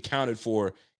Beasley accounted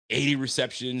for 80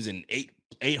 receptions and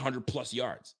 800 plus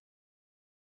yards.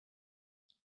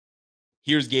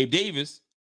 Here's Gabe Davis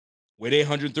with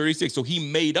 836. So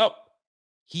he made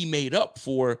up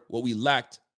for what we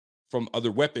lacked from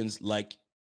other weapons like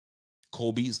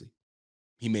Cole Beasley.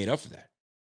 He made up for that.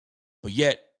 But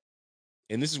yet,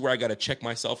 and this is where I got to check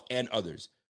myself and others,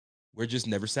 we're just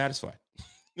never satisfied.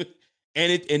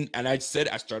 and I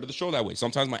started the show that way.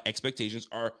 Sometimes my expectations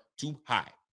are too high.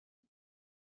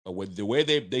 But with the way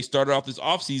they started off this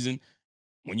offseason,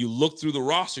 when you look through the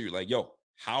roster, you're like, yo,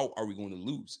 how are we going to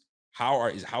lose? How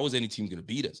is any team going to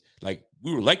beat us? Like,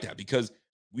 we were like that because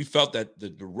we felt that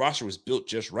the roster was built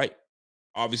just right.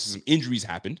 Obviously, some injuries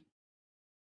happened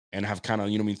and have kind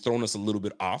of, thrown us a little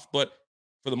bit off. But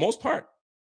for the most part,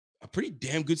 a pretty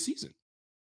damn good season.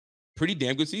 Pretty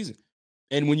damn good season.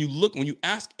 And when you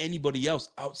ask anybody else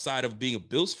outside of being a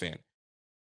Bills fan,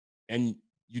 and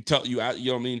you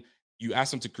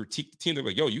ask them to critique the team, they're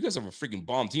like, yo, you guys have a freaking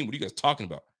bomb team. What are you guys talking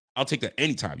about? I'll take that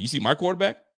anytime. You see my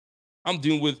quarterback? I'm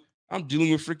dealing with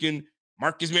freaking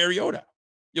Marcus Mariota.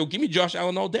 Yo, give me Josh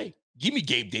Allen all day. Give me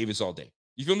Gabe Davis all day.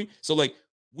 You feel me? So like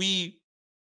we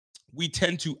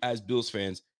tend to, as Bills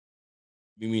fans,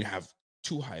 have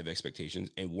too high of expectations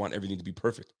and want everything to be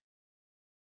perfect.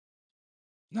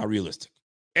 Not realistic.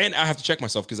 And I have to check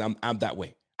myself because I'm that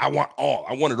way. I want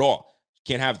it all.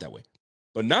 Can't have it that way.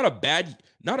 But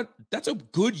that's a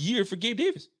good year for Gabe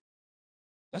Davis.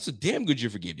 That's a damn good year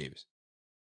for Gabe Davis.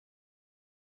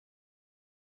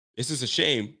 It's just a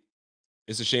shame.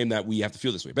 It's a shame that we have to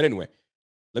feel this way. But anyway,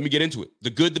 let me get into it. The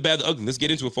good, the bad, the ugly. Let's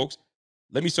get into it, folks.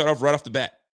 Let me start off right off the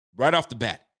bat.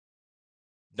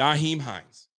 Nyheim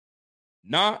Hines.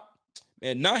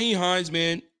 Nyheim Hines,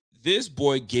 man, this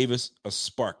boy gave us a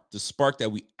spark. The spark that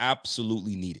we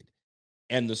absolutely needed.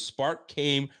 And the spark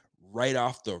came right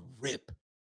off the rip.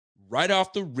 Right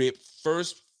off the rip,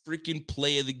 first freaking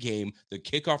play of the game, the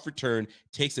kickoff return,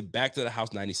 takes it back to the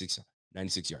house, 96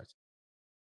 yards.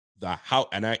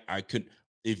 And I could,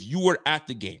 if you were at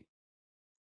the game,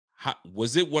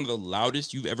 was it one of the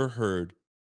loudest you've ever heard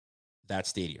that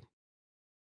stadium?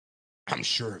 I'm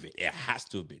sure of it. It has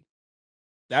to have been.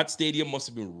 That stadium must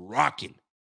have been rocking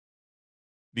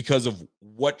because of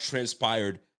what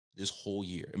transpired this whole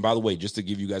year. And by the way, just to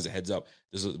give you guys a heads up,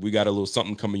 we got a little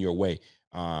something coming your way.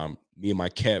 Me and my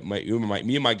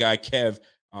my guy Kev,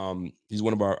 he's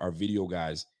one of our video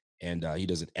guys, and he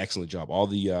does an excellent job. All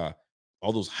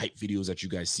those hype videos that you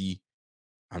guys see,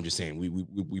 I'm just saying,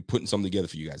 we putting something together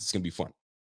for you guys. It's gonna be fun.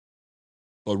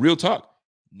 But real talk,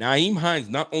 Nyheim Hines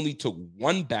not only took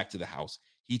one back to the house,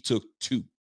 he took two.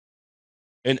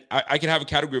 And I can have a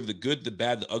category of the good, the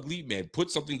bad, the ugly. Man, put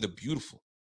something the beautiful.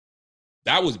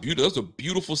 That was beautiful. That was a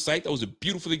beautiful sight. That was a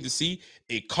beautiful thing to see.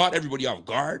 It caught everybody off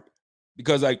guard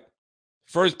because, like,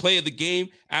 first play of the game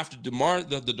after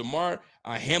the Damar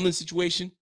Hamlin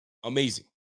situation, amazing.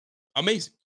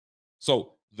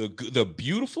 So the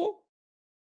beautiful,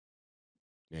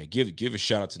 man, give a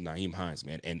shout out to Nyheim Hines,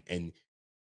 man. And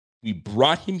we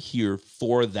brought him here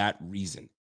for that reason.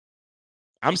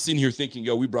 I'm sitting here thinking,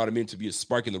 we brought him in to be a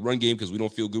spark in the run game because we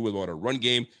don't feel good about our run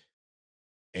game.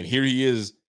 And here he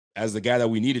is as the guy that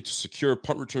we needed to secure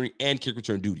punt returning and kick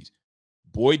return duties.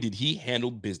 Boy, did he handle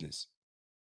business.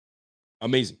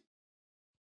 Amazing.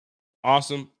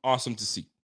 Awesome to see.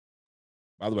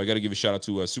 By the way, I got to give a shout out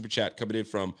to a super chat coming in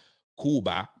from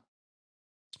Kuba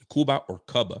or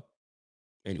Cuba.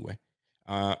 Anyway,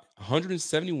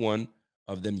 171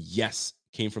 of them, yes,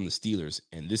 came from the Steelers,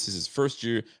 and this is his first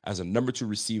year as a number 2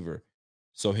 receiver.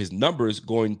 So his numbers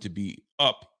going to be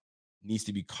up, needs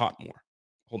to be caught more.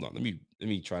 Hold on, let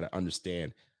me try to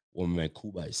understand what my man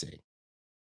Kuba is saying.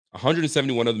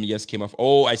 171 of them, yes, came off.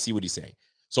 Oh, I see what he's saying.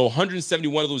 So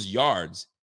 171 of those yards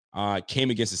came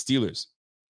against the Steelers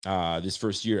this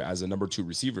first year as a number 2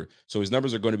 receiver. So his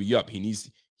numbers are going to be up. He needs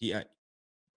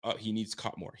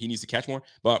caught more. He needs to catch more.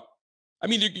 But I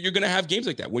mean, you're going to have games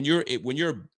like that when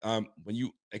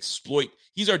you exploit.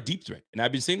 He's our deep threat, and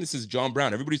I've been saying this since John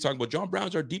Brown. Everybody's talking about John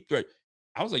Brown's our deep threat.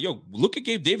 I was like, look at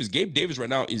Gabe Davis. Gabe Davis right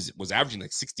now was averaging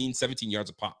like 16, 17 yards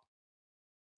a pop.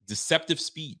 Deceptive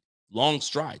speed, long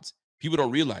strides. People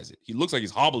don't realize it. He looks like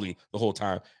he's hobbling the whole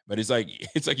time, but it's like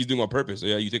he's doing it on purpose. So,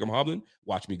 you think I'm hobbling?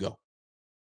 Watch me go.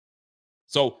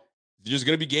 So there's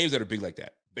going to be games that are big like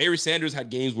that. Barry Sanders had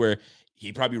games where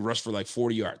he probably rushed for like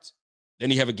 40 yards. Then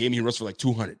he have a game he rushed for like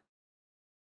 200.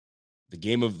 The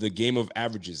game of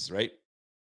averages, right?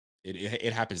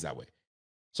 It happens that way.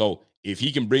 So if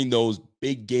he can bring those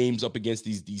big games up against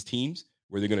these teams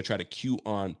where they're going to try to cue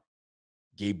on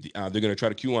Gabe, they're going to try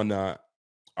to cue on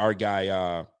our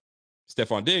guy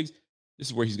Stephon Diggs. This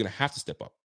is where he's going to have to step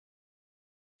up.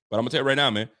 But I'm going to tell you right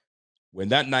now, man, when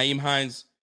that Nyheim Hines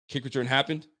kick return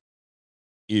happened,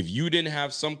 if you didn't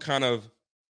have some kind of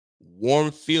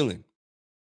warm feeling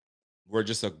where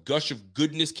just a gush of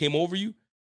goodness came over you,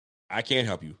 I can't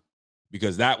help you,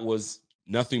 because that was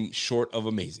nothing short of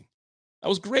amazing. That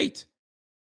was great.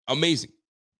 Amazing.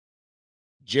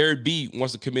 Jared B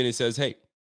wants to come in and says, hey,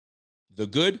 the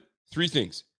good, 3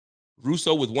 things.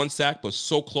 Russo with 1 sack, but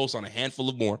so close on a handful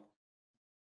of more.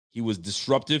 He was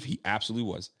disruptive. He absolutely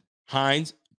was.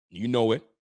 Hines, you know it.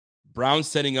 Brown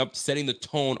setting the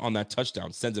tone on that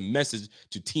touchdown, sends a message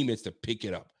to teammates to pick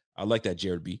it up. I like that,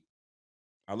 Jared B.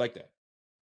 I like that.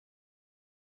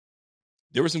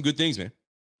 There were some good things, man.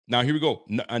 Now here we go.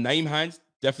 Nyheim Hines,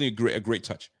 definitely a great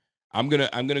touch. I'm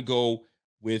gonna go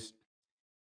with,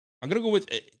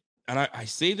 and I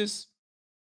say this,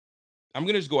 I'm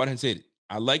gonna just go out and say it.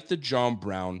 I like the John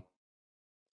Brown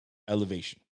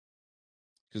elevation,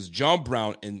 because John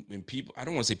Brown and people, I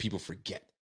don't want to say people forget,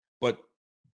 but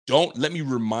let me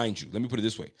remind you. Let me put it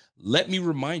this way. Let me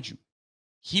remind you,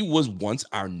 he was once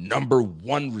our number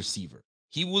 1 receiver.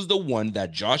 He was the one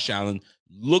that Josh Allen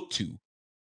looked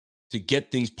to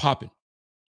get things popping.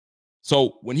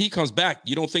 So when he comes back,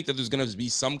 you don't think that there's going to be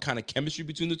some kind of chemistry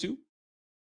between the two?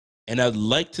 And I'd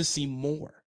like to see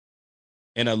more.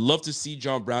 And I'd love to see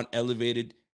John Brown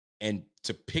elevated and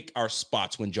to pick our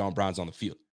spots when John Brown's on the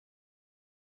field.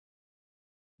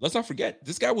 Let's not forget,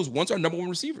 this guy was once our number 1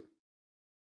 receiver.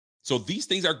 So these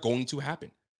things are going to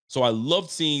happen. So I loved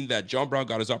seeing that John Brown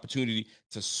got his opportunity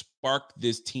to spark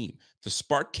this team. The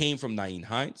spark came from Nyheim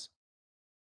Hines,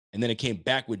 and then it came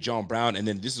back with John Brown. And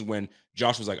then this is when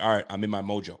Josh was like, all right, I'm in my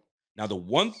mojo. Now, the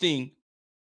one thing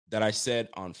that I said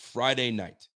on Friday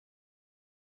night,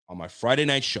 on my Friday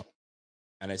night show,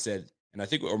 and I said, and I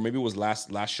think, or maybe it was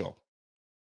last show,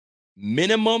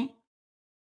 minimum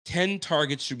 10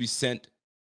 targets should be sent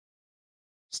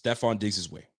Stephon Diggs'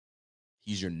 way.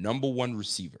 He's your number 1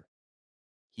 receiver.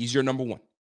 He's your number 1.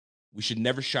 We should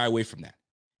never shy away from that.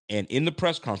 And in the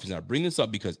press conference, I bring this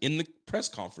up because in the press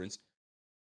conference,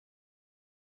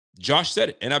 Josh said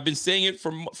it, and I've been saying it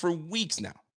for weeks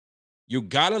now. You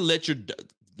gotta let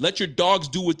your dogs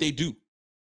do what they do.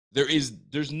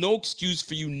 There's no excuse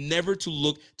for you never to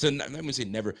look to. I'm not gonna say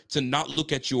never to not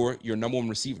look at your number one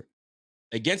receiver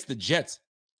against the Jets.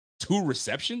 2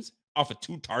 receptions off of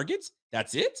 2 targets.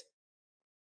 That's it.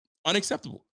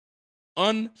 Unacceptable.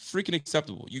 Unfreaking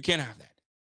acceptable. You can't have that.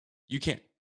 You can't.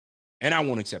 And I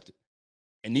won't accept it.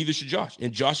 And neither should Josh.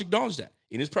 And Josh acknowledged that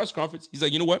in his press conference. He's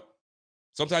like, you know what?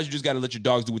 Sometimes you just got to let your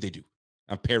dogs do what they do.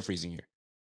 I'm paraphrasing here.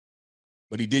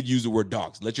 But he did use the word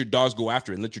dogs. Let your dogs go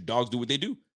after it and let your dogs do what they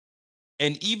do.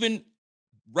 And even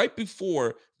right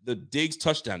before the Diggs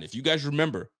touchdown, if you guys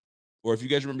remember, or if you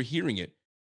guys remember hearing it,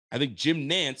 I think Jim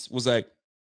Nantz was like,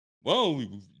 well,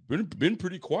 we've been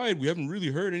pretty quiet. We haven't really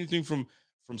heard anything from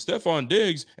Stephon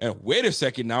Diggs. And wait a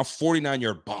second now,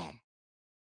 49-yard bomb.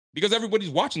 Because everybody's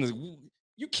watching this.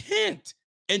 You can't.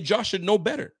 And Josh should know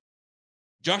better.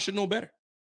 Josh should know better.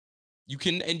 You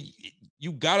can, and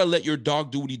you got to let your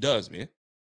dog do what he does, man.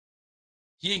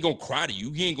 He ain't going to cry to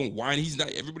you. He ain't going to whine. He's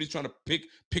not, everybody's trying to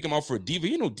pick him out for a diva.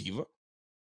 He ain't no diva.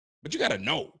 But you got to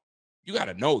know. You got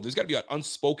to know. There's got to be an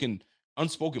unspoken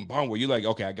bond where you're like,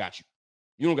 okay, I got you.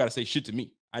 You don't got to say shit to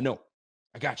me. I know.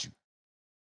 I got you.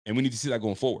 And we need to see that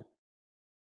going forward.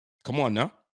 Come on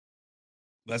now.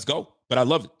 Let's go. But I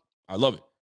love it. I love it.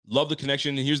 Love the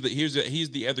connection. And here's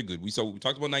the other good. We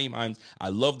talked about Nyheim Hines. I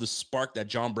love the spark that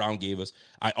John Brown gave us.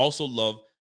 I also love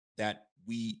that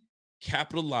we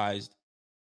capitalized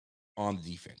on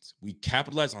the defense. We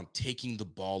capitalized on taking the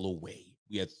ball away.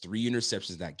 We had 3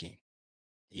 interceptions that game.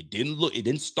 It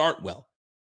didn't start well,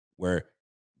 where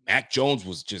Mac Jones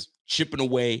was just chipping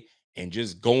away and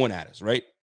just going at us, right?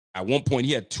 At one point,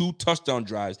 he had 2 touchdown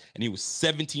drives, and he was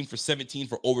 17 for 17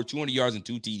 for over 200 yards and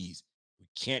 2 TDs. We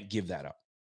can't give that up.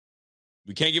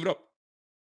 We can't give it up.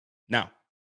 Now,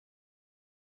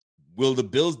 will the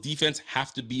Bills defense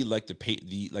have to be like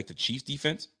the Chiefs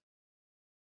defense?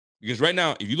 Because right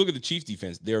now, if you look at the Chiefs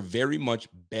defense, they're very much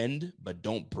bend but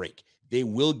don't break. They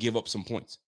will give up some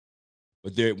points,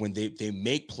 but when they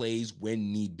make plays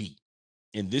when need be.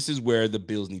 And this is where the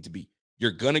Bills need to be.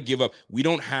 You're going to give up. We're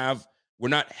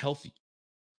not healthy.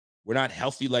 We're not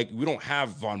healthy. Like, we don't have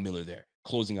Von Miller there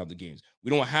closing out the games.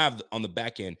 We don't have on the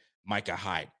back end Micah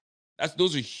Hyde.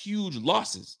 Those are huge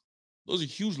losses. Those are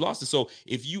huge losses. So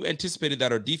if you anticipated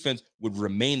that our defense would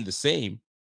remain the same,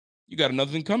 you got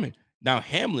another thing coming. Now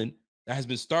Hamlin, that has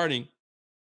been starting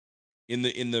in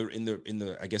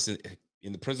the I guess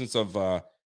in the presence of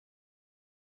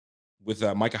with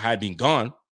Micah Hyde being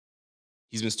gone,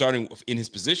 he's been starting in his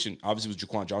position. Obviously, it was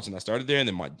Jaquan Johnson that started there, and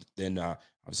then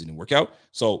obviously didn't work out.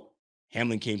 So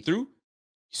Hamlin came through.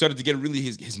 He started to get really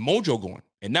his mojo going,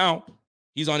 and now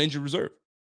he's on injured reserve.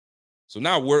 So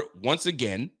now we're once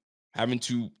again having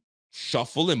to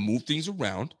shuffle and move things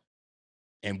around,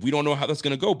 and we don't know how that's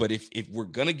going to go. But if we're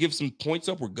going to give some points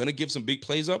up, we're going to give some big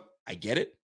plays up, I get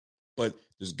it. But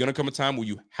there's going to come a time where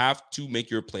you have to make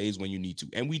your plays when you need to,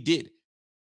 and we did.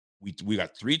 We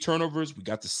got 3 turnovers. We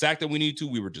got the sack that we needed to.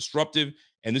 We were disruptive,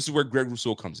 and this is where Greg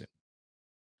Rousseau comes in.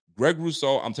 Greg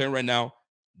Rousseau, I'm telling you right now,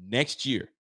 next year,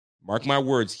 mark my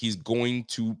words, he's going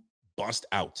to bust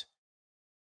out.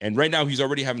 And right now, he's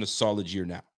already having a solid year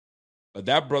now. But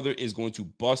that brother is going to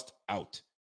bust out.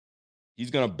 He's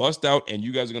going to bust out, and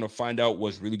you guys are going to find out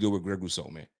what's really good with Greg Rousseau,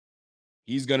 man.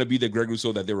 He's going to be the Greg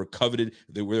Rousseau that they were coveted.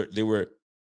 They were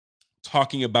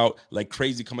talking about like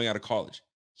crazy coming out of college.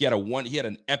 He had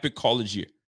an epic college year.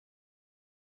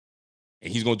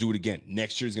 And he's going to do it again.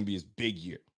 Next year is going to be his big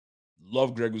year.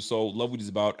 Love Greg Rousseau. Love what he's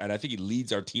about. And I think he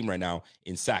leads our team right now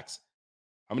in sacks.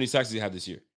 How many sacks does he have this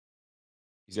year?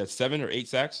 He's got 7 or 8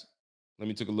 sacks. Let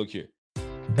me take a look here.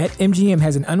 BetMGM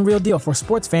has an unreal deal for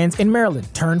sports fans in Maryland.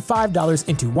 Turn $5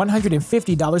 into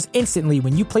 $150 instantly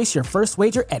when you place your first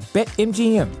wager at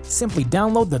BetMGM. Simply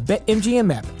download the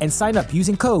BetMGM app and sign up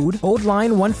using code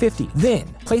OldLine150.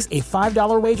 Then, place a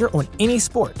 $5 wager on any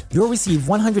sport. You'll receive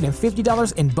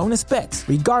 $150 in bonus bets,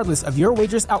 regardless of your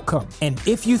wager's outcome. And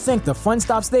if you think the fun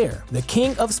stops there, the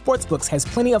king of sportsbooks has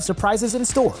plenty of surprises in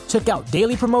store. Check out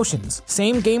daily promotions,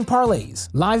 same-game parlays,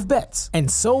 live bets, and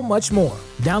so much more.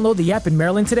 Download the app in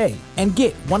Maryland today and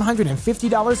get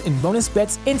 $150 in bonus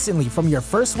bets instantly from your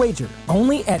first wager.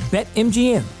 Only at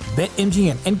BetMGM.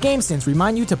 BetMGM and GameSense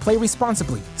remind you to play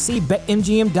responsibly. See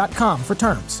BetMGM.com for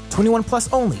terms. 21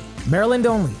 plus only. Maryland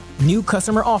only. New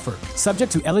customer offer.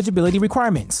 Subject to eligibility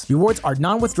requirements. Rewards are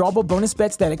non-withdrawable bonus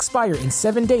bets that expire in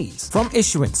 7 days. From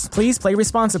issuance, please play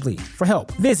responsibly. For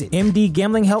help, visit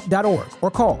mdgamblinghelp.org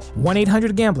or call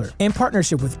 1-800-GAMBLER in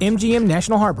partnership with MGM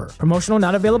National Harbor. Promotional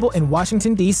not available in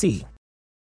Washington, D.C.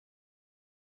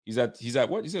 He's at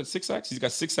what? He's at 6 sacks? He's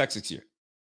got 6 sacks this year.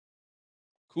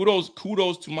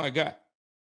 Kudos to my guy.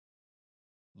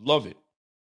 Love it.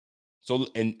 So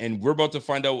and we're about to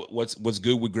find out what's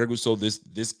good with Greg Rousseau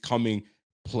this coming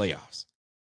playoffs.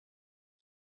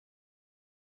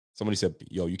 Somebody said,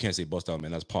 "Yo, you can't say bust out,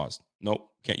 man. That's pause. Nope,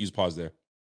 can't use pause there.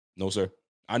 No, sir.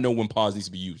 I know when pause needs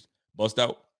to be used. Bust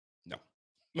out? No,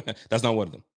 that's not one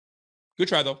of them. Good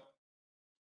try though.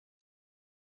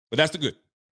 But that's the good.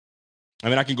 I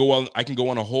mean, I can go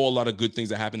on a whole lot of good things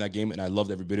that happened in that game, and I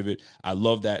loved every bit of it. I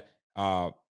love that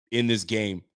in this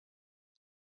game,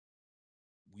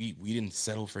 we didn't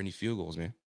settle for any field goals,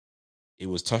 man. It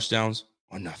was touchdowns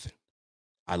or nothing.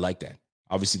 I like that.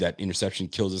 Obviously, that interception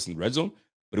kills us in the red zone,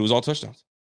 but it was all touchdowns.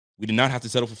 We did not have to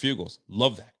settle for field goals.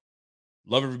 Love that.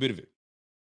 Love every bit of it.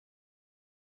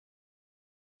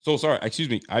 So sorry, excuse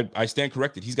me. I stand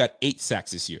corrected. He's got 8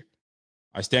 sacks this year.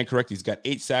 I stand corrected. He's got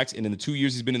 8 sacks, and in the 2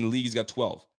 years he's been in the league, he's got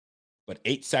 12. But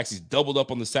 8 sacks, he's doubled up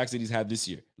on the sacks that he's had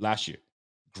last year.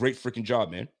 Great freaking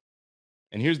job, man.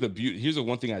 And here's the beauty. Here's the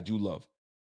one thing I do love.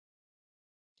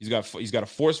 He's got a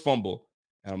forced fumble,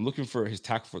 and I'm looking for his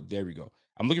tackle for. There we go.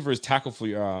 I'm looking for his tackle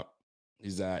for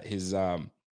his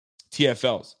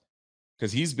TFLs,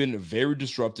 because he's been very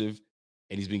disruptive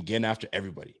and he's been getting after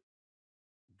everybody.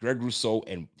 Greg Rousseau,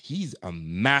 and he's a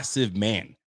massive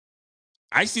man.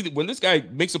 I see that when this guy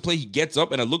makes a play, he gets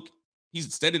up, and I look,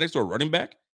 he's standing next to a running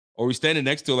back, or he's standing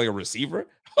next to like a receiver.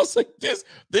 I was like, this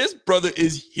brother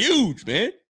is huge,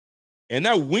 man. And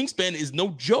that wingspan is no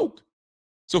joke.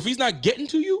 So if he's not getting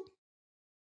to you,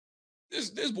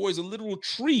 this boy's a literal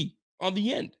tree on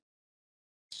the end.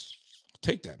 I'll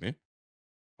take that, man.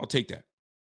 I'll take that.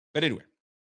 But anyway,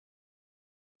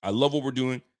 I love what we're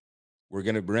doing. We're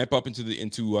gonna ramp up into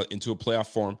a playoff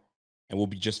form, and we'll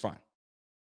be just fine.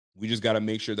 We just got to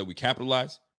make sure that we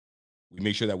capitalize. We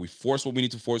make sure that we force what we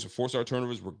need to force. We force our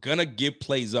turnovers. We're gonna give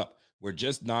plays up. We're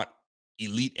just not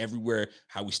elite everywhere.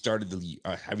 How we started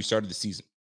the season.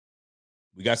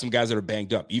 We got some guys that are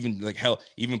banged up. Even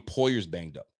Poyer's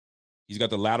banged up. He's got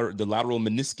the lateral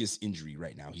meniscus injury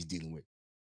right now he's dealing with.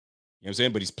 You know what I'm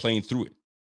saying? But he's playing through it.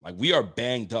 Like, we are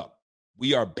banged up.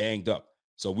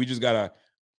 So we just gotta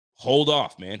hold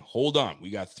off, man. Hold on. We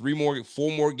got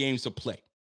 4 more games to play.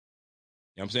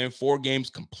 You know what I'm saying? 4 games,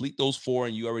 complete those 4,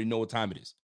 and you already know what time it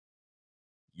is.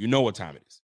 You know what time it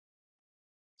is.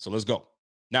 So let's go.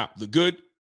 Now, the good,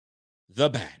 the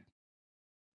bad.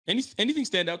 Anything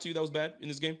stand out to you that was bad in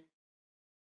this game?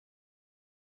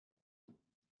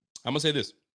 I'm gonna say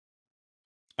this: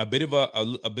 a bit of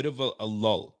a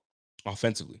lull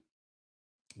offensively,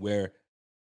 where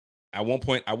at one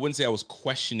point I wouldn't say I was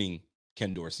questioning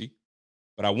Ken Dorsey,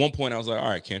 but at one point I was like, all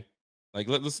right, Ken, like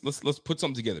let's put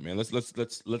something together, man.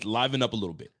 Let's liven up a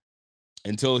little bit,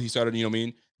 until he started, you know what I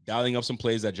mean, dialing up some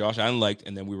plays that Josh Allen liked,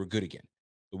 and then we were good again.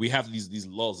 But we have these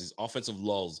lulls, these offensive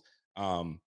lulls,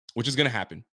 which is gonna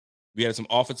happen. We had some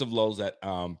offensive lulls that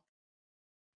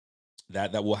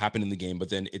that will happen in the game, but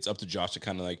then it's up to Josh to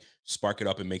kind of like spark it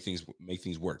up and make things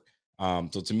work.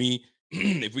 So to me,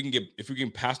 if we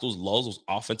can pass those lulls, those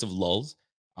offensive lulls,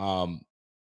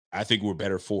 I think we're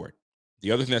better for it.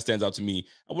 The other thing that stands out to me,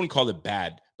 I wouldn't call it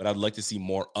bad, but I'd like to see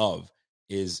more of,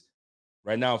 is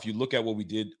right now, if you look at what we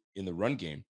did in the run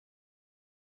game,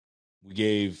 we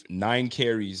gave 9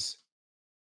 carries,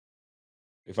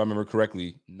 if I remember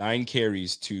correctly, 9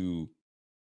 carries to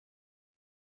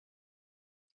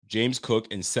James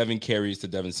Cook and 7 carries to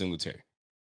Devin Singletary.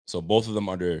 So both of them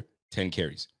under 10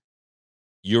 carries.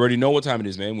 You already know what time it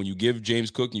is, man. When you give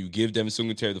James Cook and you give Devin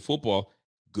Singletary the football,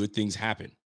 good things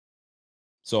happen.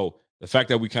 So the fact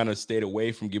that we kind of stayed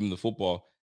away from giving the football,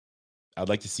 I'd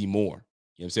like to see more.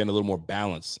 You know what I'm saying? A little more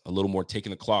balance, a little more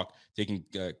taking the clock, killing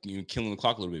the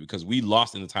clock a little bit, because we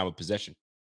lost in the time of possession.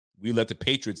 We let the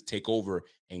Patriots take over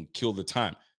and kill the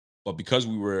time. But because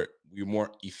we were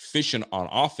more efficient on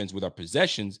offense with our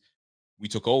possessions, we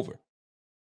took over.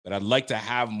 But I'd like to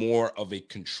have more of a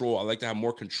control. I'd like to have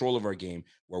more control of our game,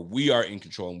 where we are in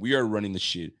control and we are running the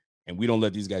shit, and we don't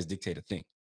let these guys dictate a thing.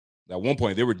 At one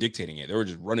point, they were dictating it. They were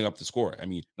just running up the score.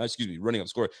 Running up the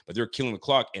score, but they were killing the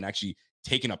clock and actually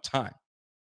taking up time.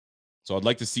 So I'd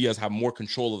like to see us have more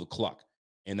control of the clock,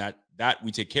 and that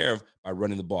we take care of by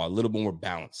running the ball. A little bit more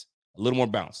balance.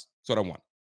 That's what I want.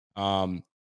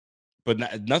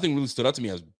 But nothing really stood out to me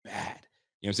as bad.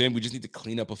 You know what I'm saying? We just need to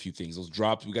clean up a few things. Those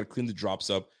drops, we got to clean the drops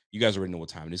up. You guys already know what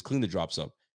time it is. Clean the drops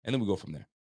up, and then we go from there.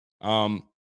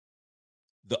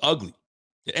 The ugly.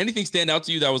 Did anything stand out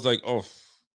to you that was like, oh,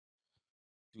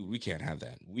 dude, we can't have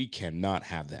that. We cannot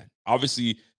have that.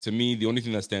 Obviously, to me, the only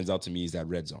thing that stands out to me is that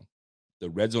red zone. The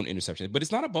red zone interception. But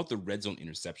it's not about the red zone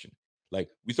interception. Like,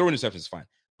 we throw interceptions, fine.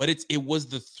 But it was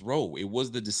the throw. It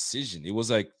was the decision. It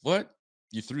was like, what?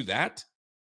 You threw that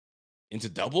into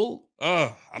double?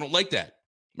 I don't like that.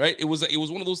 right? It was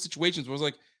one of those situations where I was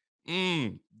like,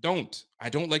 I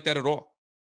don't like that at all.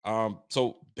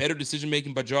 So better decision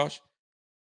making by Josh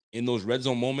in those red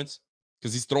zone moments,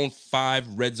 because he's thrown 5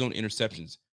 red zone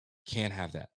interceptions. Can't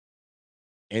have that.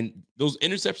 And those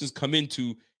interceptions come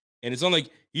into, and it's not like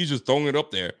he's just throwing it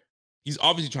up there. He's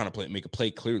obviously trying to make a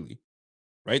play clearly,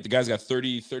 right? The guy's got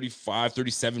 30, 35,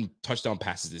 37 touchdown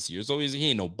passes this year. So he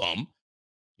ain't no bum. You know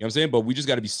what I'm saying? But we just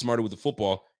got to be smarter with the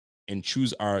football and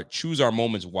choose our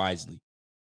moments wisely.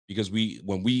 Because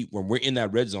when we're in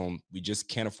that red zone, we just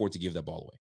can't afford to give that ball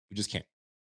away. We just can't.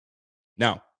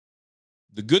 Now,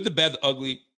 the good, the bad, the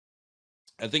ugly.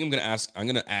 I think I'm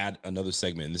gonna add another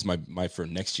segment, and this is my for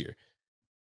next year.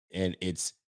 And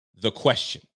it's the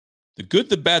question. The good,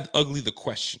 the bad, the ugly, the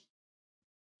question.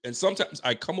 And sometimes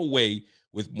I come away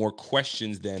with more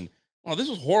questions than, oh, this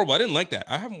was horrible. I didn't like that.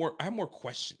 I have more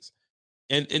questions.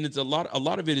 And it's a lot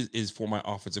of it is for my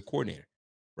offensive coordinator,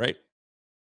 right?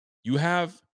 You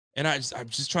have, and I'm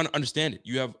just trying to understand it.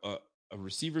 You have a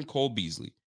receiver in Cole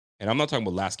Beasley, and I'm not talking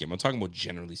about last game. I'm talking about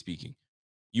generally speaking.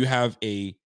 You have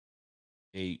a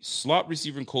slot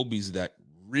receiver in Cole Beasley that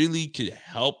really could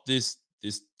help this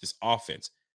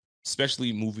offense,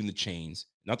 especially moving the chains.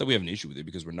 Not that we have an issue with it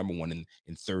because we're number 1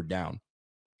 in third down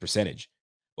percentage,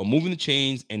 but moving the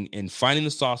chains and finding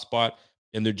the soft spot.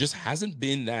 And there just hasn't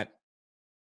been that.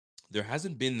 There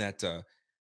hasn't been that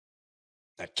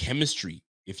chemistry,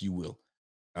 if you will,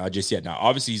 just yet. Now,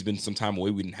 obviously, he's been some time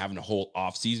away. We didn't have a whole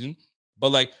off season,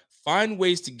 but like find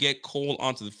ways to get Cole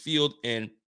onto the field and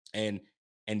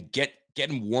get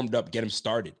him warmed up, get him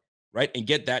started, right, and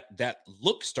get that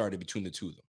look started between the two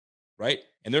of them, right.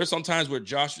 And there are some times where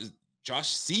Josh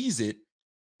sees it,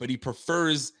 but he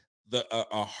prefers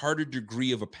a harder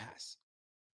degree of a pass,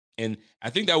 and I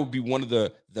think that would be one of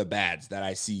the bads that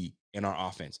I see in our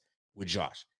offense with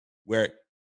Josh, where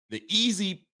the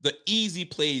easy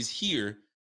plays here,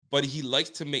 but he likes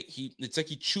to it's like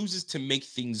he chooses to make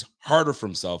things harder for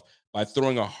himself by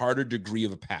throwing a harder degree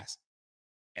of a pass.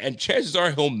 And chances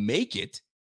are he'll make it,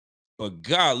 but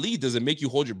golly, does it make you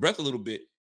hold your breath a little bit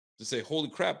to say, holy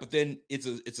crap, but then it's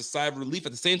a sigh of relief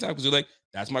at the same time because you're like,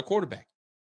 that's my quarterback.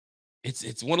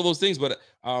 It's one of those things, but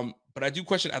I do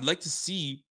question, I'd like to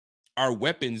see our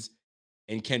weapons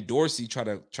and Ken Dorsey try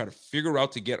to figure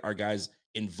out to get our guys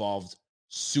involved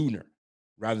sooner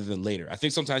rather than later. I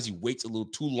think sometimes he waits a little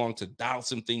too long to dial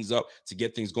some things up to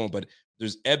get things going, but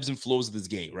there's ebbs and flows of this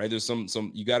game, right? There's some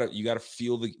you gotta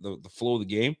feel the flow of the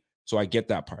game. So I get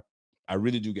that part. I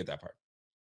really do get that part.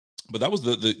 But that was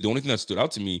the only thing that stood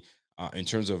out to me in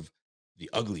terms of the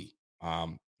ugly.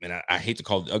 And I hate to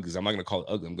call it the ugly. I'm not gonna call it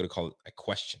ugly. I'm gonna call it a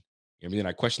question. You know what I mean?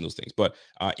 I question those things. But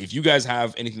if you guys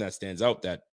have anything that stands out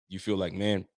that you feel like,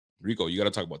 man, Rico, you got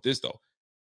to talk about this though.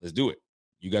 Let's do it.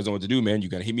 You guys know what to do, man. You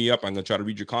got to hit me up. I'm going to try to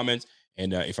read your comments.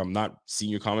 And if I'm not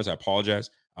seeing your comments, I apologize.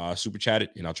 Super chat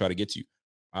it, and I'll try to get to you.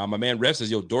 My man Rev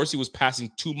says, yo, Dorsey was passing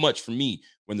too much for me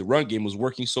when the run game was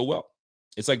working so well.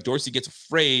 It's like Dorsey gets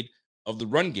afraid of the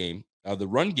run game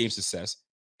success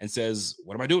and says,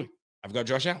 what am I doing? I've got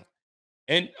Josh Allen.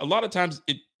 And a lot of times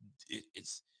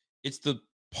it's the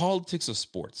politics of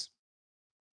sports.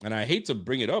 And I hate to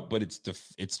bring it up, but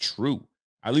it's true.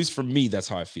 At least for me, that's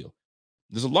how I feel.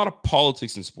 There's a lot of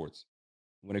politics in sports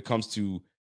when it comes to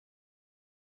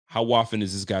how often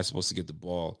is this guy supposed to get the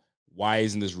ball? Why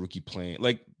isn't this rookie playing?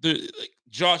 Like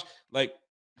Josh, like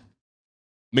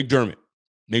McDermott.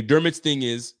 McDermott's thing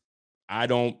is, I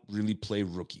don't really play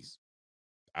rookies.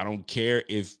 I don't care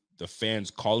if the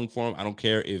fans calling for him. I don't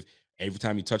care if every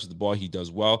time he touches the ball, he does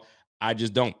well. I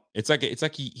just don't. It's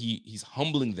like he's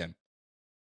humbling them.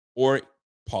 Or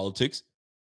politics,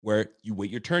 where you wait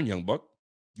your turn, young buck.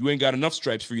 You ain't got enough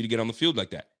stripes for you to get on the field like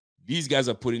that. These guys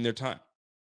are putting their time.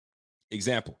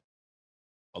 Example,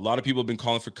 a lot of people have been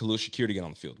calling for Khalil Shakir to get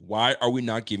on the field. Why are we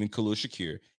not giving Khalil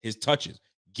Shakir his touches?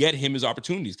 Get him his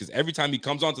opportunities, because every time he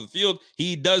comes onto the field,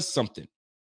 he does something.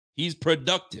 He's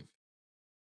productive.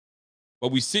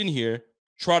 But we sitting here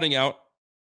trotting out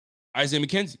Isaiah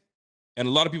McKenzie. And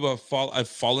a lot of people have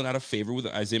fallen out of favor with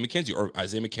Isaiah McKenzie, or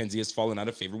Isaiah McKenzie has fallen out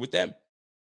of favor with them.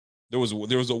 There was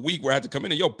a week where I had to come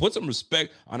in and, put some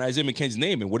respect on Isaiah McKenzie's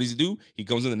name. And what does he do? He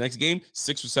comes in the next game,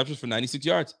 6 receptions for 96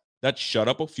 yards. That shut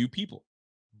up a few people.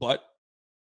 But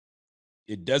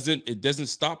it doesn't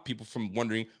stop people from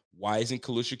wondering, why isn't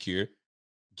Khalil Shakir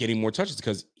getting more touches?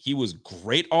 Because he was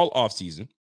great all offseason.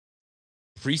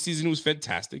 Preseason was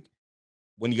fantastic.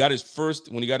 When he got his first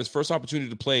opportunity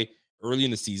to play early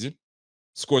in the season,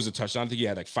 scores a touchdown. I think he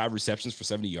had like 5 receptions for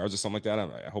 70 yards or something like that.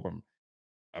 I hope I'm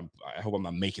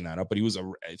not making that up, but I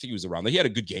think he was around there. He had a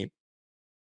good game.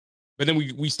 But then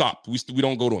we stopped. We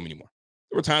don't go to him anymore.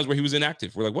 There were times where he was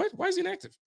inactive. We're like, what? Why is he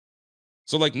inactive?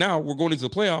 So like now we're going into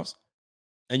the playoffs,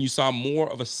 and you saw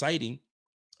more of a sighting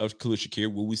of Khalil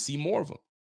Shakir. Will we see more of him?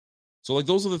 So like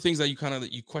those are the things that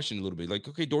you question a little bit. Like,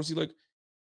 okay, Dorsey, like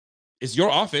it's your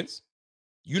offense.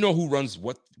 You know who runs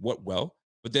what well,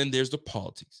 but then there's the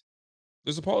politics.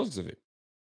 There's the politics of it.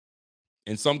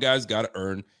 And some guys got to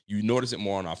earn. You notice it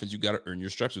more on offense. You got to earn your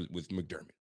stripes with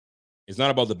McDermott. It's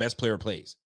not about the best player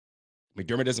plays.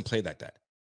 McDermott doesn't play like that.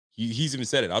 He's even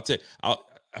said it.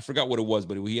 I forgot what it was,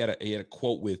 but he had a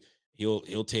quote with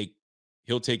he'll take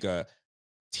a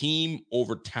team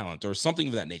over talent or something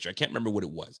of that nature. I can't remember what it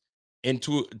was. And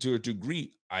to a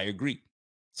degree, I agree.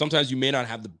 Sometimes you may not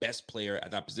have the best player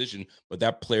at that position, but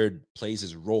that player plays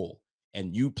his role.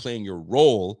 And you playing your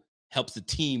role helps the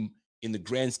team in the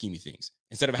grand scheme of things,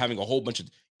 instead of having a whole bunch of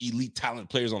elite talent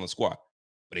players on the squad.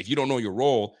 But if you don't know your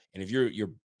role, and if you're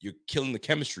killing the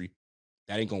chemistry,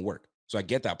 that ain't gonna work. So I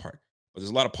get that part. But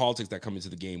there's a lot of politics that come into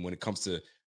the game when it comes to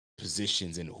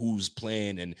positions and who's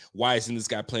playing and why isn't this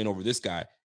guy playing over this guy.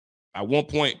 At one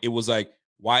point, it was like,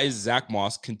 why is Zach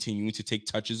Moss continuing to take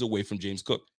touches away from James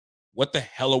Cook? What the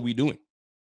hell are we doing?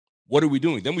 What are we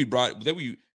doing? Then we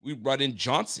brought in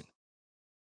Johnson.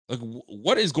 Like,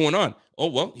 what is going on? Oh,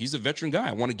 well, he's a veteran guy.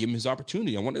 I want to give him his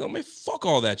opportunity. Fuck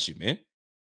all that shit, man.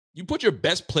 You put your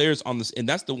best players on this, and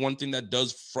that's the one thing that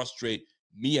does frustrate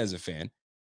me as a fan.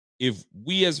 If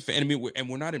we as a fan,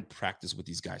 we're not in practice with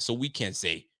these guys, so we can't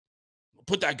say,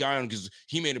 put that guy on because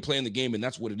he made a play in the game, and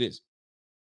that's what it is.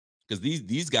 Because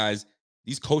these guys,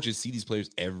 these coaches see these players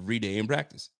every day in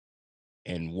practice.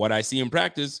 And what I see in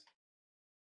practice,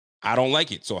 I don't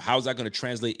like it. So how's that going to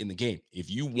translate in the game? If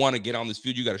you want to get on this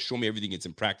field, you got to show me everything that's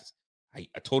in practice. I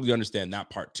totally understand that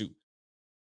part too.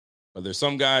 But there's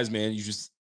some guys, man, you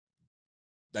just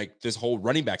like this whole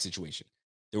running back situation.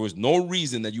 There was no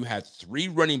reason that you had 3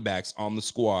 running backs on the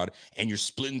squad and you're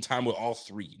splitting time with all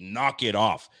 3. Knock it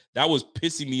off. That was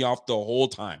pissing me off the whole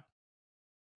time.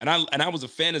 And I was a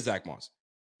fan of Zach Moss.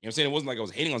 You know what I'm saying? It wasn't like I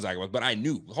was hating on Zach Moss, but I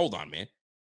knew, hold on, man.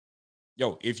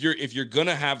 Yo, if you're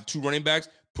gonna have 2 running backs,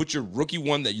 put your rookie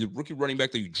running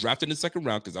back that you drafted in the second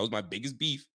round, because that was my biggest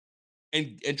beef,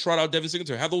 and trot out Devin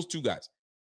Singletary. Have those 2 guys.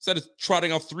 Instead of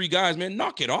trotting out 3 guys, man,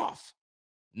 knock it off.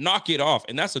 Knock it off.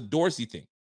 And that's a Dorsey thing.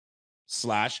 /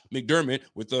 McDermott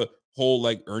with the whole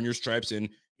like earn your stripes and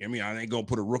I ain't gonna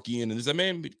put a rookie in and this,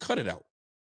 man, cut it out.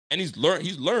 And he's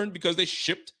learned because they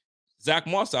shipped Zach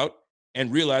Moss out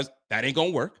and realized that ain't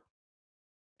gonna work.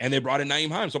 And they brought in Nyheim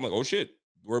Hines. So I'm like, oh shit,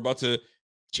 we're about to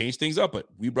change things up. But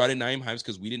we brought in Nyheim Hines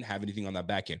because we didn't have anything on that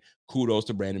back end. Kudos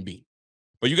to Brandon Beane.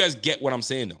 But you guys get what I'm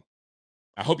saying, though.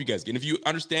 I hope you guys get. And if you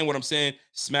understand what I'm saying,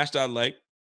 smash that like.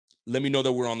 Let me know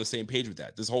that we're on the same page with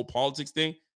that. This whole politics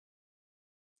thing,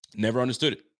 never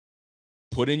understood it.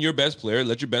 Put in your best player,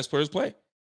 let your best players play.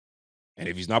 And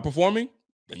if he's not performing,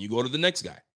 then you go to the next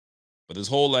guy. But this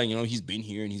whole, like, he's been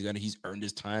here and he's earned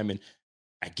his time. And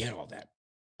I get all that.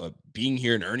 But being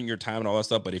here and earning your time and all that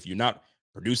stuff, but if you're not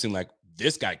producing like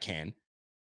this guy can,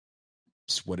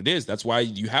 it's what it is. That's why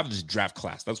you have this draft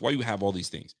class. That's why you have all these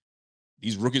things.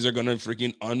 These rookies are going to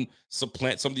freaking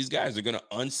unsupplant some of these guys. They're going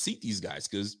to unseat these guys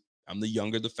because I'm the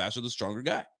younger, the faster, the stronger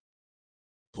guy.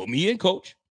 Put me in,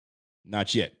 coach.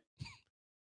 Not yet.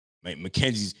 Man,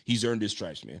 McKenzie's, he's earned his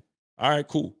stripes, man. All right,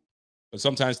 cool. But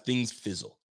sometimes things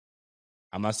fizzle.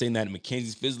 I'm not saying that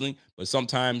McKenzie's fizzling, but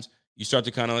sometimes you start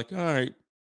to kind of like, all right,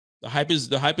 the hype is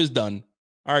done.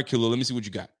 All right, Khalil, let me see what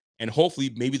you got. And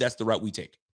hopefully, maybe that's the route we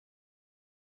take.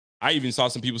 I even saw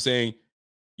some people saying,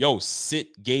 yo,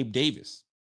 sit Gabe Davis.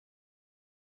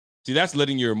 See, that's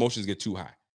letting your emotions get too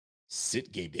high.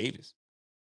 Sit Gabe Davis.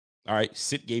 All right,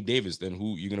 sit Gabe Davis. Then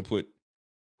who you gonna put?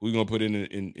 Who you gonna put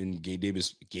in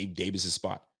Gabe Davis's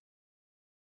spot?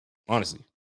 Honestly,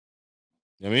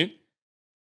 you know what I mean?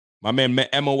 My man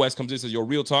MOS comes in and says, "Yo,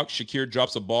 real talk. Shakir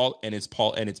drops a ball and it's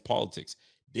politics.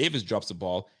 Davis drops the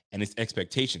ball and it's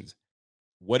expectations.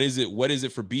 What is it? What is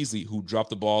it for Beasley, who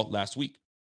dropped the ball last week?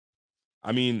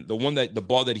 I mean, the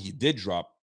ball that he did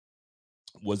drop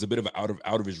was a bit of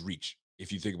out of his reach.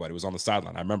 If you think about it, it was on the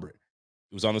sideline. I remember it.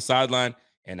 It was on the sideline,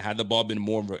 and had the ball been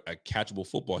more of a catchable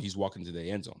football, he's walking to the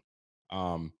end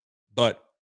zone. But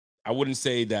I wouldn't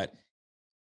say that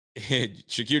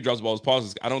Shakir drops the ball as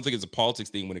politics. I don't think it's a politics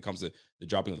thing when it comes to the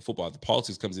dropping of the football. The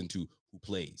politics comes into who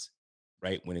plays,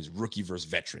 right? When it's rookie versus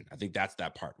veteran. I think that's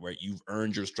that part where you've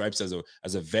earned your stripes as a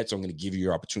vet. So I'm going to give you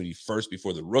your opportunity first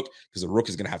before the rook, because the rook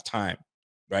is going to have time,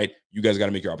 right? You guys got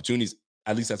to make your opportunities.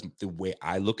 At least that's the way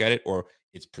I look at it, or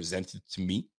it's presented to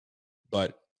me.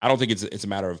 But I don't think it's a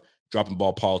matter of dropping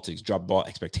ball politics, drop ball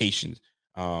expectations.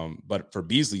 But for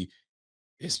Beasley,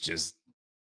 it's just,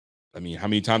 I mean, how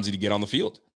many times did he get on the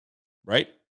field? right?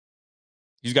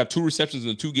 He's got 2 receptions in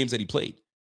the 2 games that he played.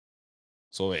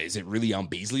 So is it really on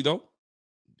Beasley though?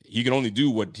 He can only do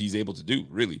what he's able to do,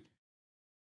 really.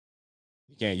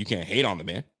 You can't hate on the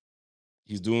man.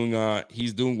 He's doing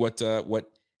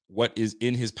what is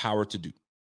in his power to do.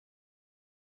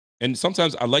 And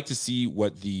sometimes I like to see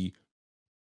what the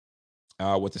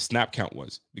snap count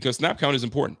was, because snap count is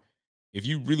important. If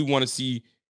you really want to see, you know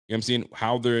what I'm saying,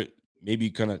 how they're maybe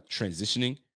kind of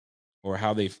transitioning, or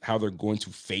how they're going to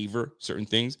favor certain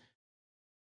things,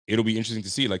 it'll be interesting to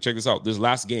see. Like, check this out. This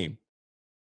last game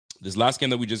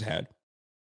that we just had.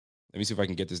 Let me see if I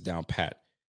can get this down pat.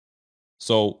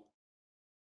 So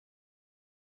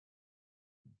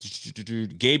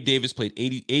Gabe Davis played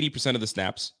 80% of the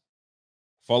snaps,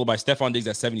 followed by Stephon Diggs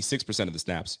at 76% of the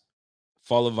snaps,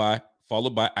 followed by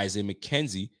Isaiah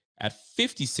McKenzie at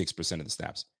 56% of the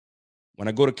snaps. When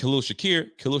I go to Khalil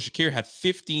Shakir had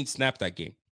 15 snaps that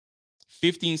game.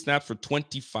 15 snaps for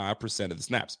 25% of the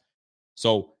snaps.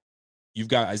 So you've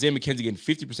got Isaiah McKenzie getting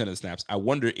 50% of the snaps. I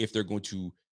wonder if they're going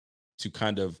to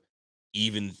kind of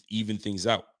even things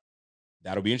out.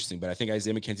 That'll be interesting. But I think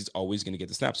Isaiah McKenzie's always going to get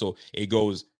the snap. So it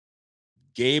goes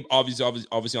Gabe, obviously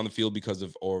on the field because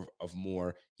of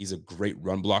more. He's a great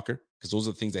run blocker, because those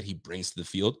are the things that he brings to the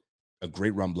field. A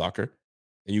great run blocker.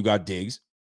 And you got Diggs.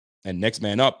 And next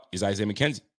man up is Isaiah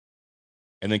McKenzie.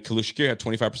 And then Khalil Shakir had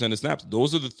 25% of the snaps.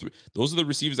 Those are the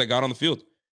receivers that got on the field.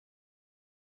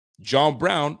 John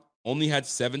Brown only had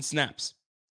 7 snaps.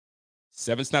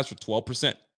 7 snaps for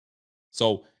 12%.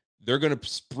 So they're going to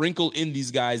sprinkle in these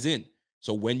guys in.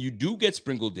 So when you do get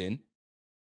sprinkled in,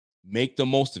 make the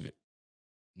most of it.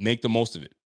 Make the most of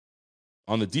it.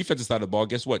 On the defensive side of the ball,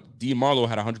 guess what? Dean Marlowe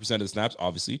had 100% of the snaps,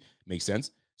 obviously. Makes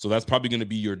sense. So that's probably going to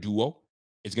be your duo.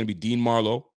 It's going to be Dean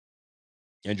Marlowe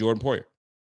and Jordan Poyer.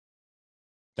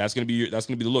 That's going to be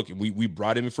the look. We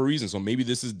brought him in for a reason. So maybe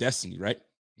this is destiny, right?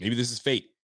 Maybe this is fate.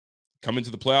 Coming to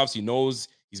the playoffs, he knows,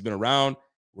 he's been around.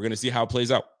 We're going to see how it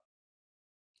plays out.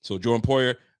 So Jordan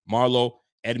Poyer, Marlowe,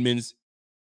 Edmonds,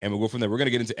 and we'll go from there. We're going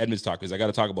to get into Edmonds talk, because I got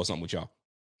to talk about something with y'all.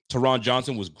 Taron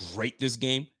Johnson was great this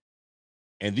game.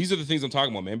 And these are the things I'm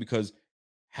talking about, man, because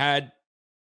had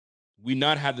we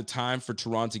not had the time for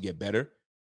Taron to get better,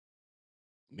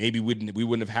 maybe we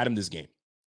wouldn't have had him this game.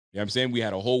 You know what I'm saying? We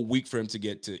had a whole week for him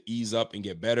to ease up and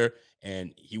get better,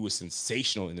 and he was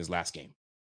sensational in his last game.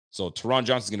 So Taron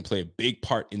Johnson is going to play a big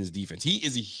part in his defense. He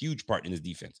is a huge part in his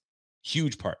defense.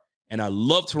 Huge part. And I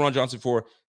love Taron Johnson for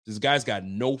this guy's got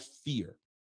no fear.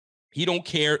 He don't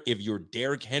care if you're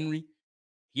Derrick Henry.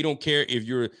 He don't care if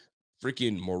you're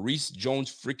freaking Maurice Jones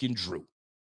freaking Drew.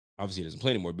 Obviously, he doesn't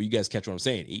play anymore, but you guys catch what I'm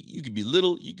saying. You could be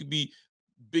little. You could be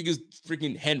big as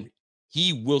freaking Henry.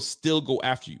 He will still go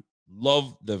after you.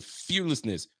 Love the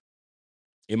fearlessness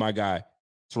in my guy,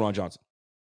 Taron Johnson,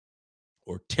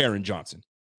 or Taron Johnson.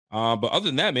 But other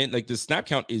than that, man, like, the snap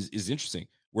count is interesting.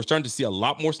 We're starting to see a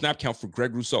lot more snap count for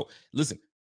Greg Rousseau. Listen,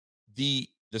 the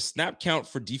snap count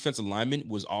for defensive linemen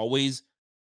was always,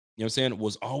 you know what I'm saying,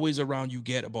 was always around, you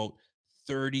get about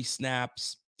 30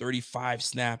 snaps, 35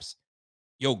 snaps.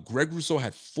 Yo, Greg Rousseau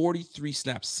had 43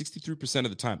 snaps, 63%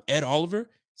 of the time. Ed Oliver,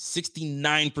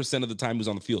 69% of the time he was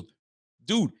on the field.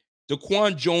 Dude,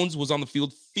 Daquan Jones was on the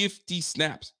field 50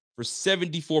 snaps for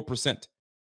 74%.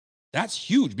 That's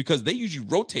huge, because they usually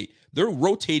rotate. They're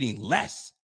rotating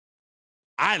less.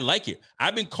 I like it.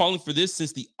 I've been calling for this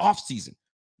since the offseason.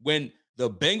 When the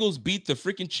Bengals beat the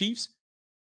freaking Chiefs,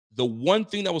 the one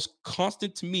thing that was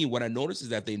constant to me, what I noticed, is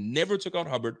that they never took out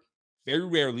Hubbard. Very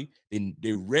rarely.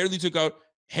 They rarely took out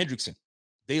Hendrickson.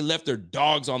 They left their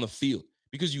dogs on the field,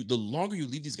 because the longer you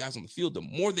leave these guys on the field, the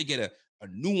more they get a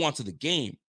nuance of the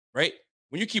game, right?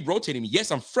 When you keep rotating me,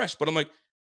 yes, I'm fresh, but I'm like,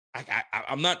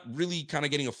 I'm not really kind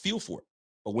of getting a feel for it.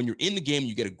 But when you're in the game,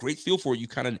 you get a great feel for it. You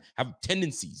kind of have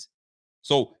tendencies.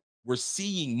 So we're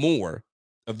seeing more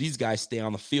of these guys stay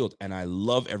on the field, and I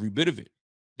love every bit of it.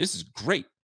 This is great.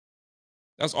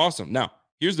 That's awesome. Now,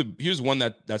 here's one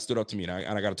that stood out to me, and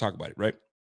I got to talk about it, right?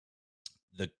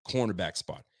 The cornerback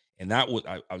spot. And that was,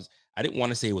 I didn't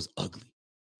want to say it was ugly,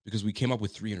 because we came up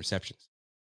with 3 interceptions.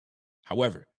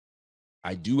 However,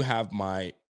 I do have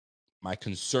my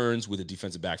concerns with the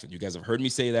defensive backfield. You guys have heard me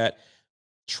say that.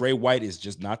 Trey White is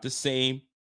just not the same.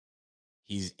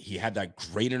 He had that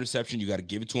great interception. You got to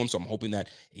give it to him. So I'm hoping that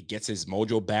it gets his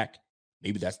mojo back.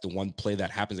 Maybe that's the one play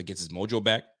that happens that gets his mojo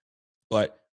back.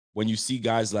 But when you see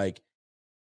guys like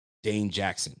Dane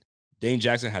Jackson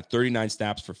had 39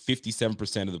 snaps for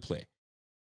 57% of the play.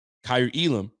 Kaiir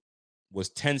Elam was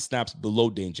 10 snaps below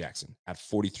Dane Jackson at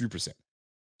 43%.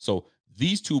 So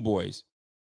these two boys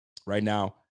right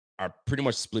now are pretty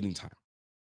much splitting time.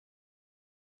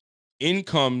 In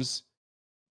comes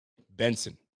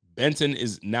Benson. Benson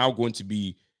is now going to be,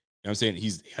 you know what I'm saying,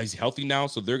 he's healthy now,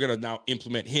 so they're going to now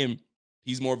implement him.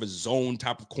 He's more of a zone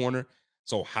type of corner.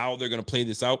 So how they're going to play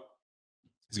this out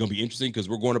is going to be interesting because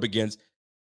we're going up against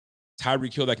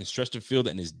Tyreek Hill that can stretch the field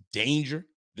and is danger.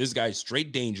 This guy is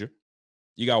straight danger.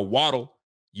 You got Waddle.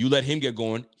 You let him get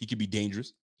going, he could be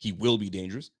dangerous. He will be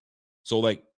dangerous. So,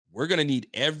 like, we're going to need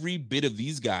every bit of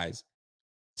these guys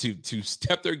to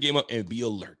step their game up and be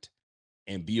alert.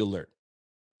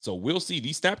 So we'll see.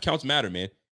 These snap counts matter, man.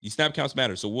 These snap counts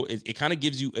matter. So it kind of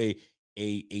gives you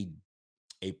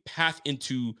a path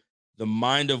into the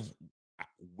mind of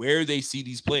where they see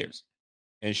these players.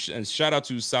 And shout out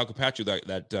to Sal Capaccio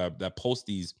that posts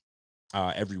these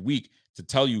every week to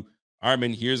tell you, all right,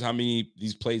 man, here's how many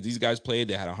these guys played.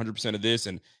 They had 100% of this,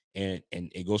 and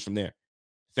it goes from there.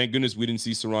 Thank goodness we didn't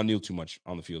see Siran Neal too much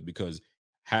on the field, because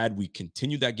had we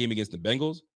continued that game against the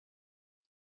Bengals,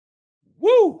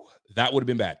 that would have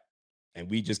been bad. And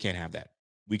we just can't have that.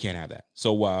 We can't have that.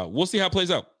 So we'll see how it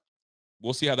plays out.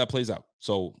 We'll see how that plays out.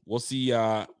 So we'll see.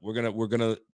 We're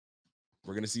gonna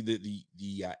see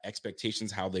the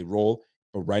expectations, how they roll.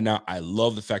 But right now, I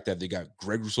love the fact that they got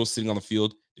Greg Rousseau sitting on the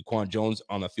field, Daquan Jones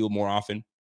on the field more often.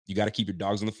 You got to keep your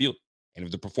dogs on the field, and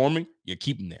if they're performing, you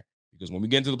keep them there. Because when we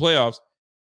get into the playoffs,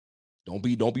 don't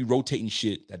be rotating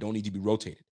shit that don't need to be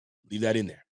rotated. Leave that in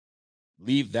there.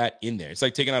 Leave that in there. It's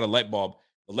like taking out a light bulb.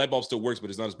 The light bulb still works, but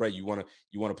it's not as bright. You want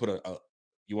to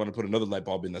put another light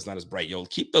bulb in that's not as bright. Yo,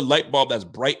 keep the light bulb that's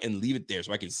bright and leave it there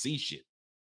so I can see shit.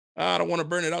 I don't want to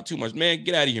burn it out too much, man.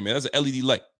 Get out of here, man. That's an LED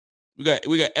light. We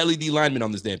got LED linemen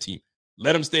on this damn team.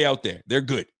 Let them stay out there. They're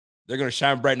good. They're gonna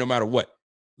shine bright no matter what.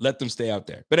 Let them stay out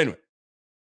there. But anyway,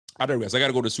 I digress. I got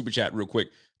to go to super chat real quick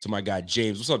to my guy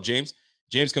James. What's up, James?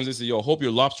 James comes in and says, "Yo, hope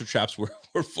your lobster traps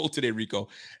were full today, Rico.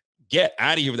 Get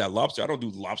out of here with that lobster. I don't do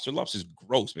lobster. Lobster's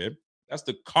gross, man. That's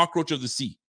the cockroach of the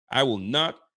sea. I will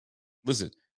not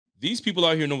listen. These people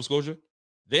out here in Nova Scotia,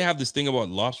 they have this thing about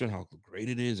lobster and how great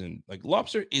it is, and like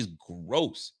lobster is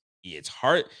gross. It's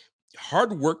hard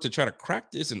work to try to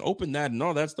crack this and open that and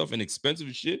all that stuff and expensive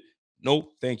as shit. No,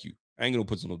 thank you. I ain't gonna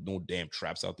put no damn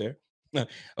traps out there.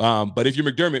 But if you're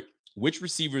McDermott, which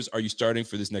receivers are you starting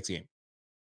for this next game?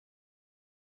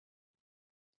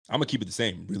 I'm gonna keep it the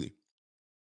same, really.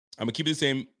 I'm gonna keep it the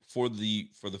same for the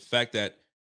fact that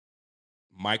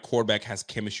my quarterback has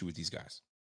chemistry with these guys,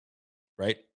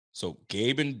 right? So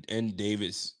Gabe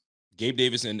Davis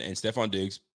and Stephon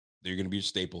Diggs, they're gonna be a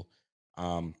staple.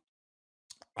 I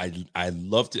would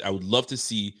love to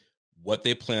see what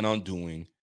they plan on doing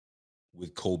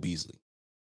with Cole Beasley.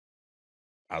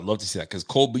 I'd love to see that because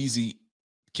Cole Beasley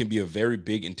can be a very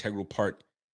big integral part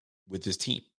with this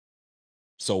team.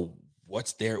 So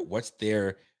what's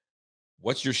your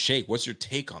shake? What's your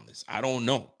take on this? I don't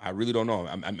know. I really don't know.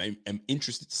 I'm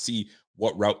interested to see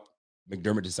what route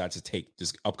McDermott decides to take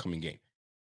this upcoming game,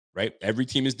 right? Every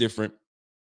team is different. You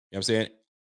know what I'm saying?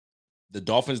 The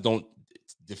Dolphins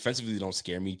defensively don't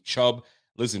scare me. Chubb,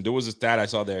 listen, there was a stat I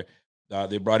saw there.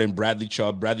 They brought in Bradley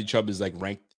Chubb. Bradley Chubb is like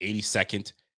ranked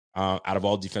 82nd out of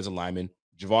all defensive linemen.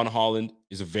 Javon Holland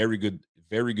is a very good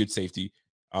safety.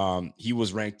 He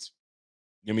was ranked,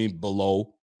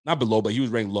 below. Not below, but he was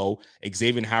ranked low.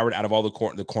 Xavier Howard, out of all the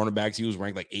cornerbacks, he was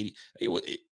ranked like 80.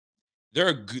 They're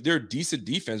a decent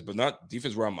defense, but not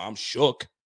defense where I'm shook.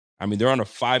 I mean, they're on a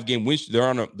 5-game win. They're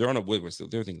on a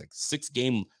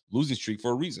 6-game losing streak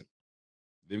for a reason.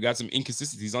 They've got some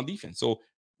inconsistencies on defense, so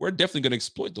we're definitely going to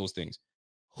exploit those things.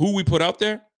 Who we put out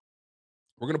there,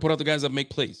 we're going to put out the guys that make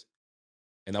plays,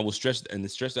 and that will stretch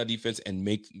that defense and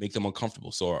make them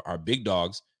uncomfortable. So our big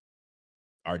dogs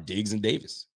are Diggs and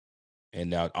Davis.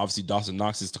 And obviously Dawson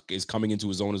Knox is coming into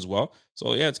his own as well.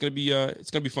 So yeah, it's gonna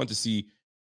be fun to see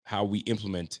how we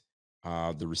implement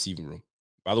the receiving room.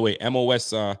 By the way,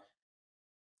 MOS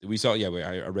we saw. Yeah,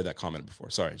 I read that comment before.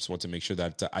 Sorry, I just want to make sure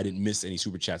that I didn't miss any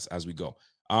super chats as we go.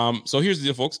 So here's the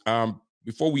deal, folks.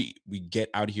 Before we get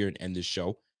out of here and end this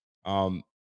show,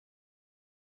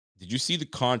 did you see the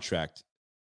contract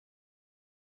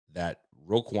that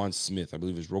Roquan Smith, I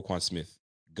believe it was Roquan Smith,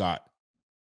 got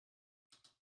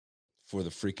for the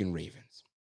freaking Ravens?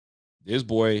 This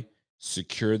boy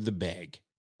secured the bag.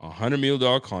 $100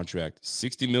 million contract,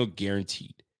 $60 million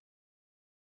guaranteed.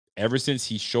 Ever since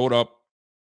he showed up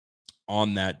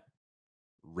on that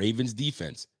Ravens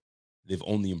defense, they've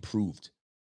only improved.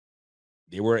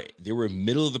 They were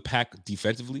middle of the pack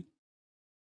defensively,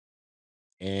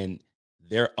 and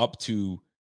they're up to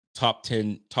top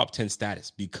 10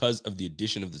 status because of the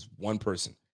addition of this one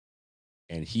person.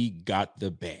 And he got the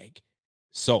bag.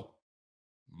 So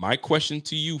my question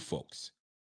to you folks,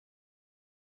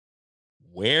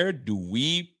 where do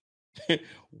we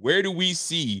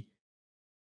see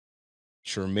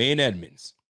Tremaine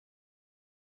Edmunds.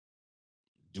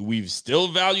 Do we still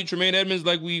value Tremaine Edmunds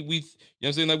like we you know what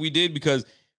I'm saying, like we did? Because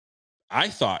I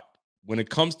thought when it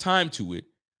comes time to it,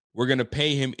 we're gonna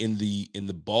pay him in the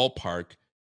ballpark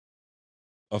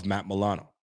of Matt Milano.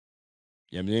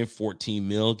 You know what I'm saying? 14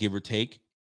 mil, give or take.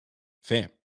 Fam.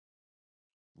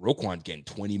 Roquan's getting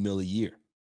 20 mil a year.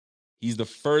 He's the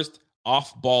first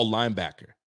off-ball linebacker,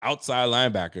 outside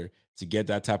linebacker, to get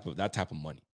that type of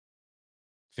money.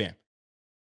 Fam.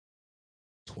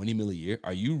 20 mil a year.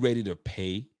 Are you ready to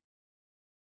pay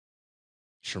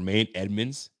Tremaine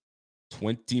Edmunds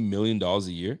 $20 million a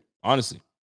year? Honestly,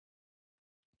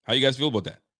 how you guys feel about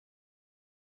that?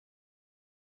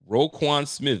 Roquan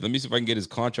Smith. Let me see if I can get his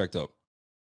contract up.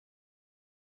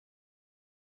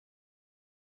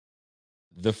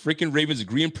 The freaking Ravens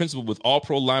agree in principle with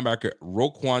all-pro linebacker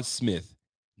Roquan Smith,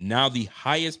 now the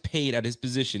highest paid at his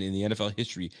position in the NFL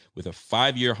history, with a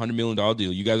 5-year, $100 million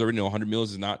deal. You guys already know $100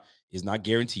 million is not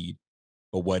guaranteed,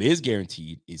 but what is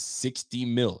guaranteed is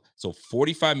 $60 million. So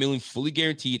 $45 million fully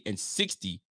guaranteed and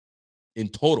 $60 in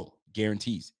total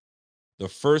guarantees. The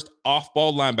first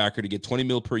off-ball linebacker to get $20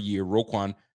 million per year.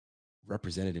 Roquan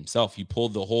represented himself. He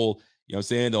pulled the whole, you know what I'm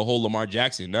saying, the whole Lamar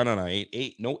Jackson. No.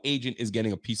 No agent is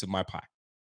getting a piece of my pie.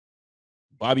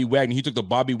 Bobby Wagner, he took the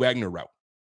Bobby Wagner route.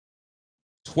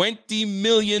 $20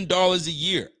 million a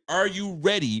year. Are you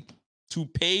ready to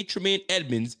pay Tremaine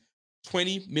Edmunds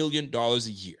 $20 million a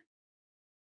year?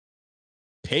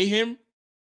 Pay him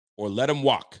or let him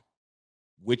walk?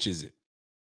 Which is it?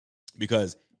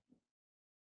 Because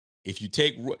if you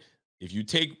take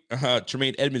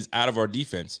Tremaine Edmunds out of our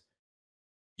defense,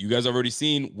 you guys have already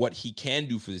seen what he can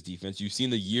do for this defense. You've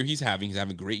seen the year he's having. He's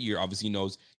having a great year. Obviously, he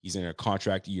knows he's in a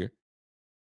contract year.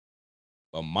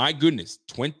 But my goodness,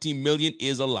 $20 million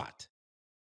is a lot.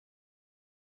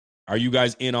 Are you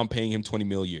guys in on paying him $20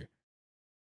 million a year?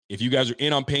 If you guys are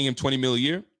in on paying him $20 million a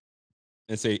year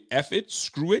and say, F it,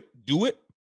 screw it, do it,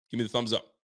 give me the thumbs up.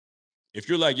 If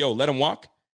you're like, yo, let him walk,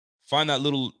 find that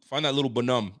little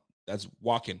bonum that's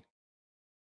walking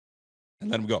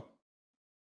and let him go.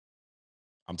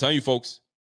 I'm telling you, folks,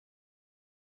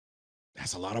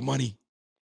 that's a lot of money.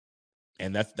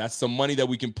 And that's some money that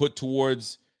we can put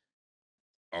towards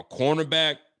a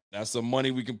cornerback. That's some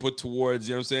money we can put towards,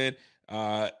 you know what I'm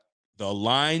saying? The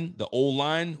line, the old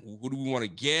line. Who do we want to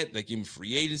get? Like in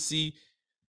free agency,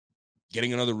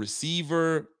 getting another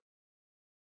receiver.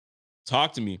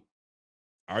 Talk to me.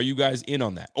 Are you guys in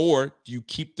on that? Or do you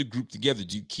keep the group together?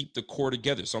 Do you keep the core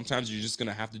together? Sometimes you're just going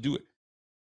to have to do it.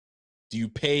 Do you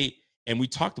pay? And we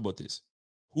talked about this.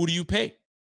 Who do you pay?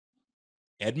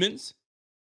 Edmunds?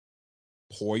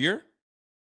 Poyer?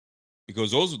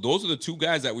 Because those are the two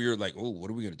guys that we were like, oh, what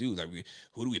are we going to do? Like,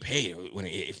 who do we pay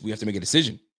if we have to make a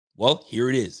decision? Well, here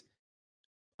it is.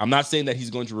 I'm not saying that he's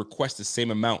going to request the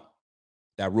same amount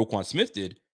that Roquan Smith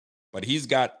did, but he's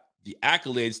got the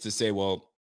accolades to say,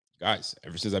 well, guys,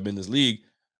 ever since I've been in this league,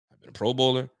 I've been a Pro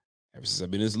Bowler. Ever since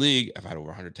I've been in this league, I've had over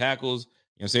 100 tackles. You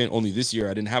know what I'm saying? Only this year,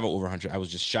 I didn't have over 100. I was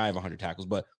just shy of 100 tackles.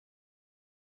 But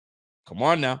come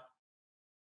on now.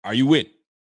 Are you in?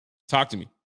 Talk to me.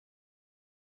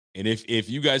 And if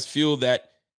you guys feel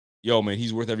that, yo, man,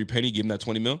 he's worth every penny, give him that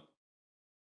 20 mil,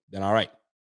 then all right.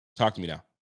 Talk to me now.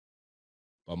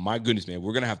 But my goodness, man,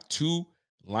 we're going to have two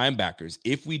linebackers.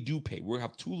 If we do pay, we're going to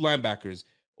have two linebackers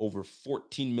over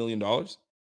 $14 million.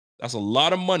 That's a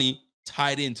lot of money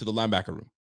tied into the linebacker room.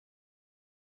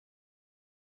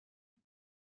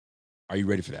 Are you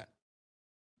ready for that?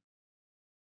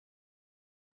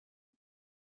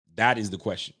 That is the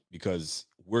question, because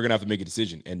we're going to have to make a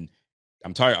decision. And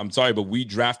I'm sorry, but we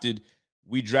drafted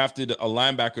a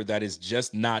linebacker that is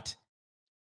just not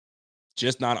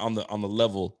on the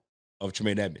level of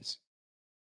Tremaine Edmunds.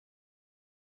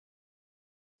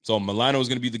 So Milano is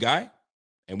going to be the guy.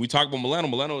 And we talk about Milano.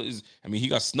 Milano is, I mean, he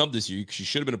got snubbed this year. She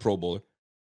should have been a Pro Bowler.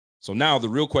 So now the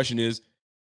real question is,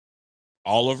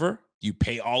 Oliver, do you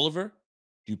pay Oliver?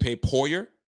 Do you pay Poyer?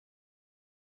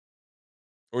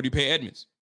 Or do you pay Edmunds?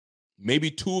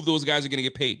 Maybe two of those guys are going to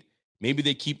get paid. Maybe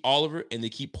they keep Oliver and they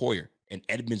keep Poyer, and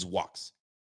Edmunds walks.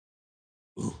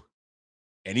 Ooh.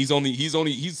 And he's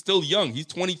still young. He's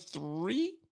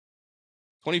 23,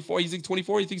 24. He's like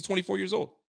 24. He thinks he's 24 years old.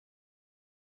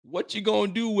 What you going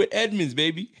to do with Edmunds,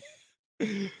 baby?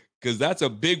 Because that's a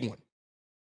big one.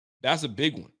 That's a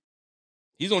big one.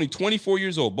 He's only 24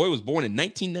 years old. Boy was born in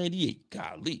 1998.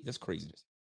 Golly, that's craziness.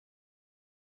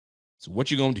 So what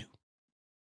you going to do?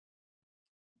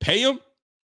 Pay him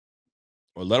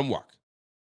or let him walk?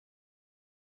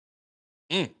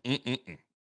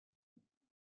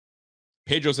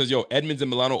 Pedro says, yo, Edmunds and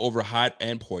Milano over Hyde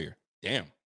and Poyer. Damn.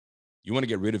 You want to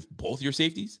get rid of both your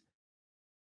safeties?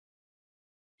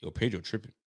 Yo, Pedro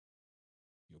tripping.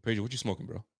 Yo, Pedro, what you smoking,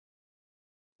 bro?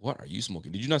 What are you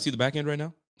smoking? Did you not see the back end right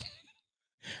now?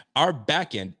 Our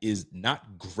back end is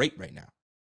not great right now.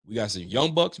 We got some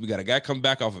young bucks. We got a guy coming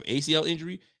back off of ACL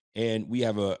injury, and we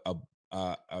have a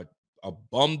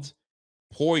bummed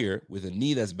Poyer with a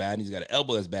knee that's bad, and he's got an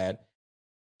elbow that's bad,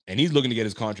 and he's looking to get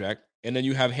his contract. And then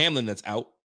you have Hamlin that's out,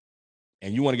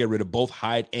 and you want to get rid of both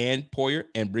Hyde and Poyer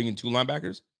and bring in 2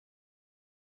 linebackers.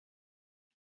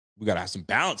 We got to have some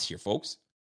balance here, folks.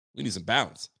 We need some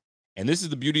balance. And this is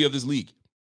the beauty of this league.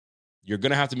 You're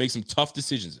going to have to make some tough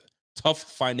decisions, tough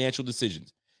financial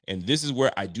decisions. And this is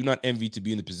where I do not envy to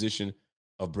be in the position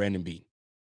of Brandon Beane,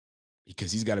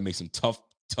 because he's got to make some tough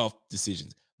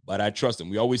decisions. But I trust him.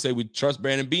 We always say we trust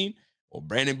Brandon Beane. Well,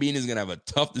 Brandon Beane is going to have a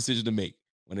tough decision to make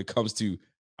when it comes to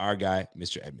our guy,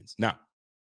 Mr. Edmonds. Now,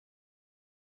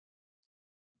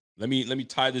 let me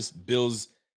tie this Bills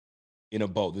in a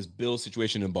bow, this Bills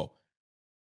situation in a bow.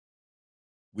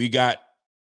 We got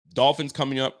Dolphins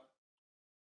coming up.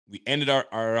 We ended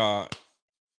our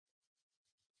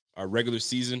regular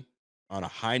season on a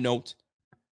high note.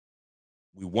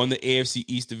 We won the AFC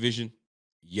East division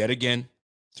yet again.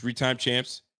 3-time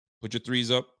champs. Put your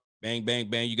threes up. Bang, bang,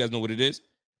 bang. You guys know what it is.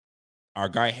 Our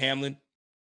guy Hamlin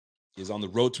is on the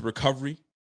road to recovery.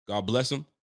 God bless him.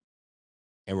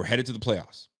 And we're headed to the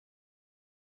playoffs.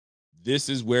 This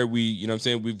is where we, you know what I'm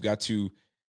saying, we got to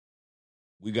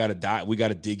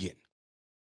dig in.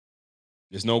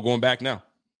 There's no going back now.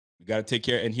 We got to take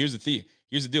care. And here's the thing.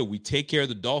 Here's the deal. We take care of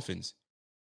the Dolphins,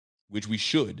 which we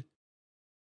should.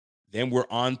 Then we're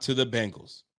on to the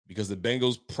Bengals, because the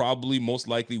Bengals probably most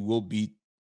likely will beat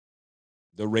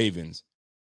the Ravens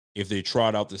if they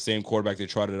trot out the same quarterback they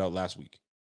trotted out last week.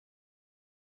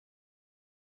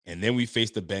 And then we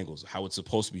face the Bengals, how it's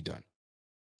supposed to be done.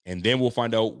 And then we'll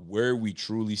find out where we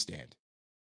truly stand.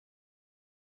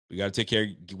 We got to take care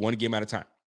of one game at a time.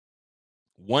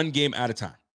 One game at a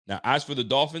time. Now, as for the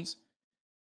Dolphins,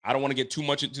 I don't want to get too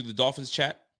much into the Dolphins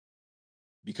chat,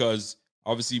 because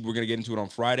obviously we're going to get into it on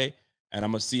Friday, and I'm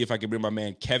going to see if I can bring my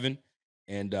man Kevin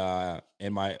and my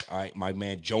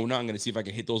man Jonah. I'm going to see if I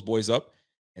can hit those boys up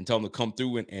and tell them to come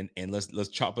through and let's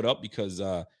chop it up, because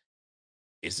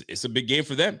it's a big game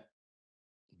for them.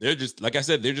 They're just, like I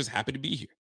said, they're just happy to be here.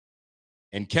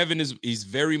 And Kevin he's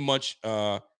very much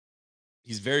a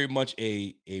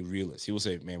realist. He will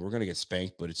say, man, we're going to get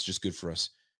spanked, but it's just good for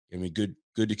us. I mean,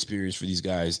 good experience for these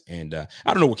guys. And I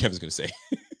don't know what Kevin's going to say.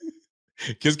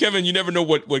 Because Kevin, you never know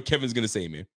what Kevin's going to say,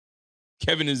 man.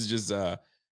 Kevin is just,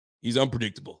 he's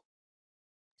unpredictable.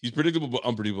 He's predictable, but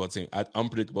unpredictable at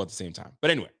the same time. But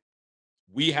anyway,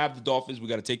 we have the Dolphins. We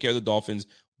got to take care of the Dolphins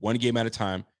one game at a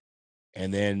time.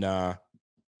 And then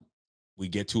we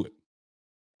get to it.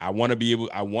 I want to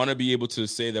be able to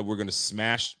say that we're going to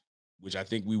smash, which I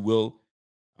think we will.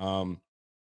 And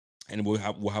we'll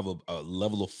have a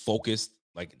level of focus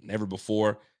like never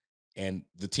before. And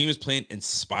the team is playing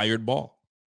inspired ball.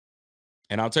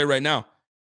 And I'll tell you right now,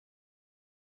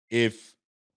 if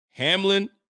Hamlin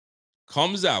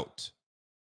comes out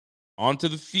onto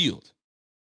the field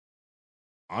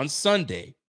on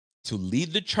Sunday to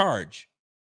lead the charge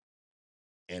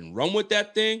and run with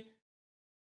that thing,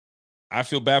 I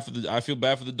feel bad for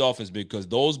the Dolphins, because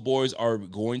those boys are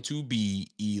going to be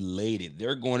elated.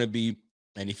 They're going to be,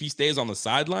 and if he stays on the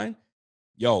sideline,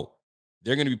 they're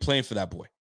going to be playing for that boy.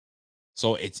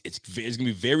 So it's going to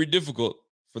be very difficult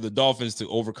for the Dolphins to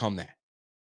overcome that.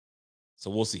 So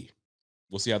we'll see.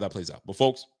 We'll see how that plays out. But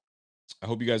folks, I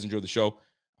hope you guys enjoyed the show.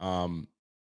 I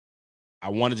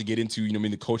wanted to get into,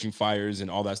 the coaching fires and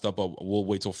all that stuff, but we'll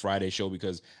wait till Friday's show,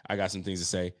 because I got some things to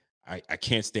say. I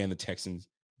can't stand the Texans.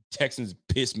 Texans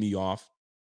piss me off,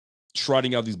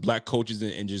 trotting out these black coaches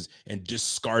and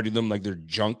discarding them like they're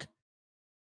junk.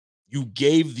 You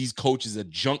gave these coaches a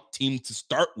junk team to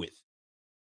start with,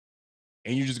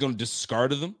 and you're just going to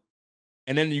discard them.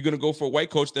 And then you're going to go for a white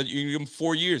coach that you're going to give him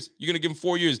 4 years. You're going to give him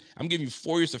 4 years. I'm giving you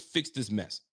 4 years to fix this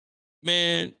mess.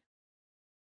 Man,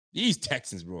 these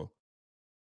Texans, bro.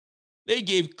 They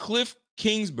gave Cliff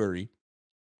Kingsbury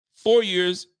 4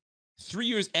 years, 3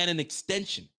 years, and an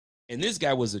extension. And this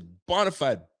guy was a bona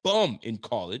fide bum in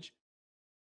college.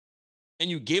 And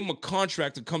you gave him a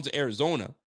contract to come to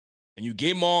Arizona. And you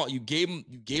gave him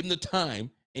the time,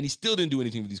 and he still didn't do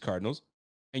anything with these Cardinals.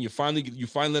 And you finally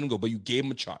let him go, but you gave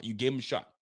him a shot.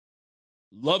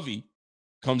 Lovey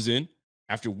comes in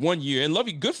after 1 year, and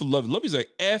Lovey, good for Lovey. Lovey's like,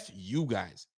 F you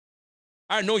guys.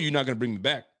 I know you're not going to bring me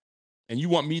back. And you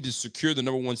want me to secure the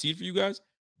number 1 seed for you guys?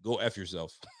 Go F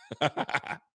yourself.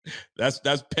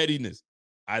 That's pettiness.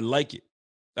 I like it.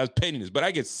 That's pettiness. But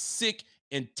I get sick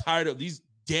and tired of these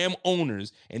damn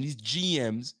owners and these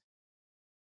GMs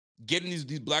getting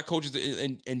these black coaches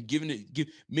and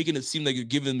making it seem like you're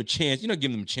giving them a chance. You're not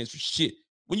giving them a chance for shit.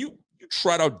 When you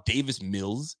tried out Davis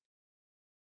Mills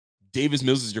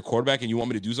is your quarterback, and you want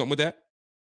me to do something with that?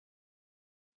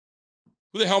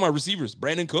 Who the hell are my receivers?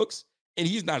 Brandon Cooks, and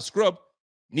he's not a scrub.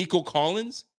 Nico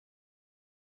Collins.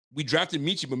 We drafted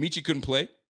Michi, but Michi couldn't play.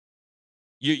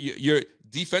 You're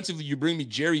defensively, you bring me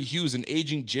Jerry Hughes, an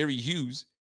aging Jerry Hughes,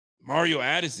 Mario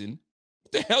Addison.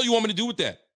 What the hell you want me to do with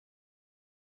that?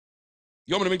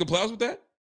 You want me to make the playoffs with that?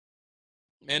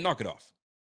 Man, knock it off.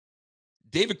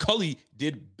 David Culley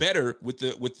did better with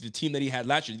the team that he had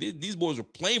last year. These boys were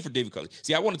playing for David Culley.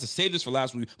 See, I wanted to save this for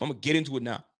last week, but I'm going to get into it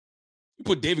now. You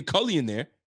put David Culley in there,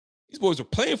 these boys were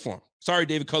playing for him. Sorry,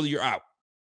 David Culley, you're out.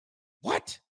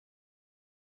 What?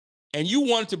 And you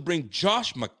wanted to bring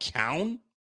Josh McCown,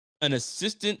 an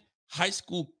assistant high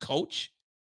school coach,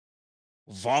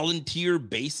 volunteer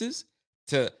basis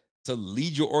to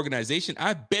lead your organization?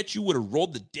 I bet you would have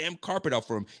rolled the damn carpet out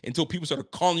for him until people started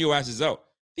calling your asses out.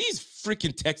 These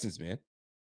freaking Texans, man.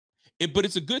 But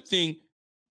it's a good thing.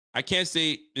 I can't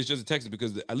say it's just the Texans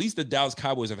because at least the Dallas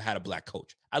Cowboys have had a black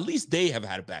coach. At least they have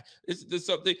had a black. It's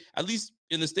something. At least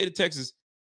in the state of Texas,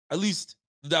 at least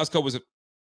the Dallas Cowboys have.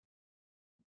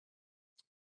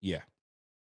 Yeah,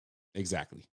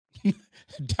 exactly.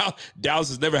 Dallas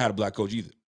has never had a black coach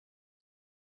either.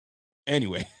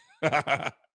 Anyway.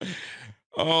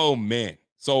 Oh, man.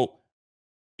 So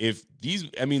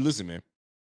listen, man.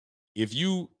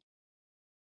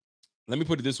 Let me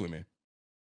put it this way, man.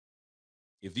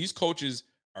 If these coaches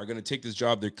are going to take this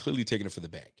job, they're clearly taking it for the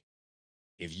bag.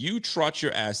 If you trot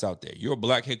your ass out there, you're a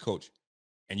black head coach,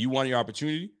 and you want your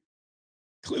opportunity,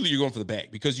 clearly you're going for the bag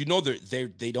because you know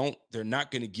they're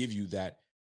not going to give you that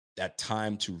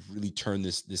time to really turn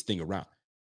this thing around.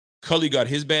 Culley got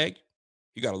his bag.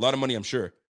 He got a lot of money, I'm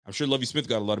sure. I'm sure Lovie Smith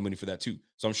got a lot of money for that too.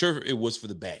 So I'm sure it was for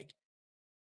the bag.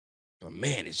 But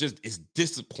man, it's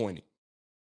disappointing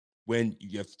when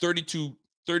you have 32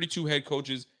 head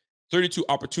coaches, 32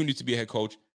 opportunities to be a head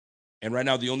coach. And right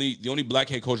now, the only black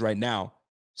head coach right now,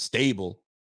 stable,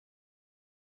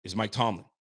 is Mike Tomlin.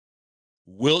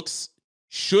 Wilkes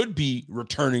should be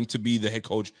returning to be the head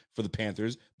coach for the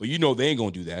Panthers, but you know they ain't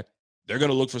going to do that. They're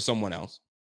going to look for someone else.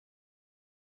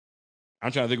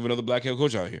 I'm trying to think of another black head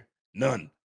coach out here. None.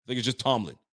 I think it's just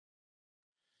Tomlin.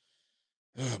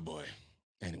 Oh, boy.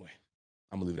 Anyway,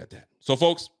 I'm going to leave it at that. So,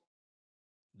 folks,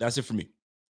 that's it for me.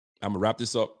 I'm going to wrap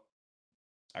this up.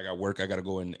 I got work. I got to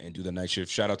go and do the night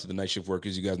shift. Shout out to the night shift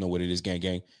workers. You guys know what it is, gang.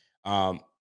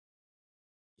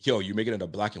 Yo, you're making it a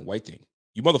black and white thing.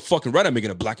 You motherfucking right, I'm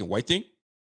making a black and white thing.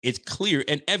 It's clear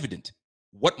and evident.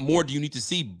 What more do you need to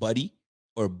see, buddy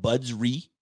or budsree?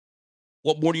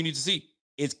 What more do you need to see?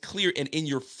 It's clear and in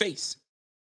your face.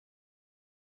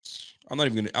 I'm not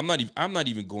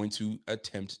even going to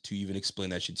attempt to even explain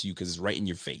that shit to you because it's right in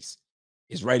your face.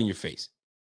 It's right in your face.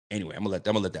 Anyway, I'm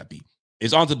gonna let that be.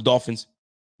 It's on to the Dolphins.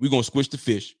 We're gonna squish the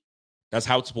fish. That's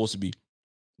how it's supposed to be.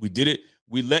 We did it.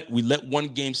 We let one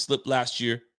game slip last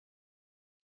year.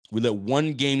 We let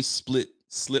one game slip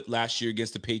last year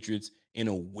against the Patriots in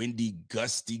a windy,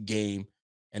 gusty game,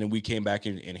 and then we came back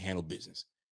and handled business.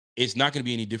 It's not going to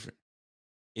be any different.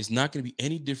 It's not going to be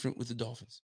any different with the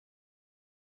Dolphins.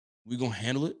 We're going to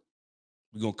handle it.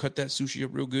 We're going to cut that sushi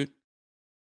up real good.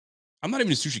 I'm not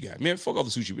even a sushi guy. Man, fuck all the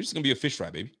sushi. We're just going to be a fish fry,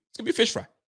 baby. It's going to be a fish fry.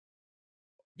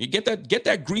 You get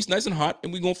that grease nice and hot,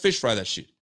 and we're going to fish fry that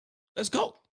shit. Let's go. You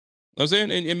know what I'm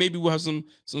saying? And maybe we'll have some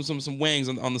wangs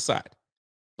on the side.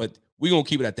 But we're going to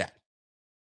keep it at that.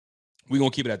 We're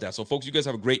going to keep it at that. So, folks, you guys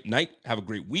have a great night. Have a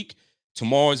great week.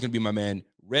 Tomorrow is going to be my man,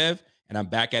 Rev, and I'm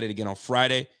back at it again on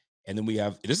Friday. And then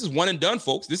this is one and done,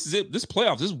 folks. This is it. This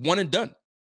playoffs. This is one and done.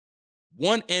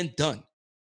 One and done.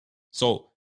 So,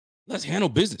 let's handle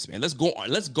business, man. Let's go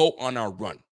on our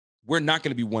run. We're not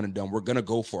going to be one and done. We're going to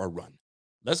go for a run.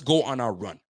 Let's go on our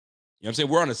run. You know what I'm saying?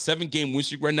 We're on a 7-game win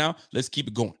streak right now. Let's keep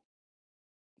it going.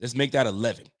 Let's make that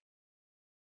 11.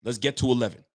 Let's get to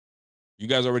 11. You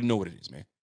guys already know what it is, man.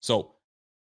 So,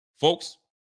 folks,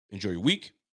 enjoy your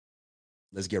week.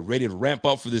 Let's get ready to ramp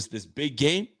up for this big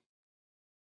game.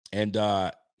 And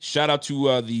shout out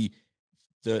to the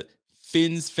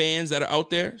Fins fans that are out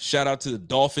there. Shout out to the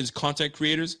Dolphins content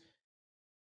creators.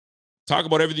 Talk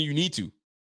about everything you need to.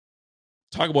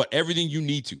 Talk about everything you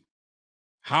need to.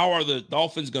 How are the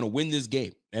Dolphins going to win this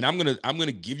game? And I'm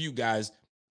gonna give you guys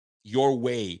your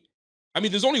way. I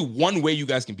mean, there's only one way you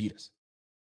guys can beat us.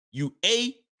 You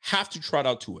have to trot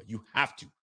out Tua. You have to.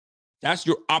 That's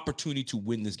your opportunity to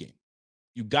win this game.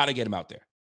 You got to get him out there.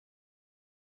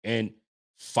 And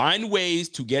find ways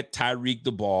to get Tyreek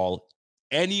the ball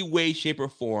any way, shape, or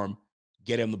form.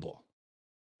 Get him the ball.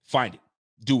 Find it.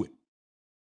 Do it.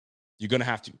 You're gonna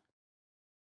have to.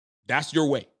 That's your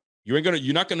way. You're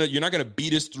not gonna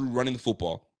beat us through running the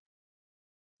football.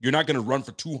 You're not gonna run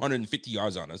for 250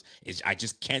 yards on us. I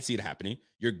just can't see it happening.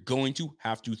 You're going to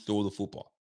have to throw the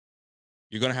football.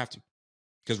 You're gonna have to,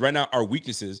 because right now our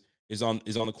weaknesses is on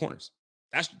the corners.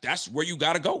 That's where you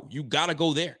gotta go. You gotta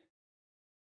go there.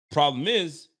 Problem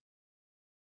is,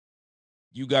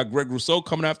 you got Greg Rousseau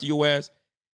coming after your ass.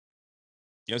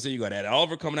 You know what I'm saying? You got Ed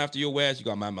Oliver coming after your ass. You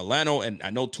got Matt Milano, and I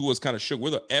know Tua's kind of shook.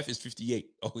 Where the F is 58?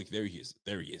 Oh, there he is.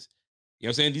 There he is. You know what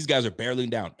I'm saying? These guys are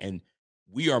barreling down, and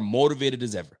we are motivated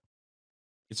as ever.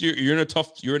 You're in a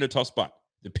tough spot.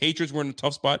 The Patriots were in a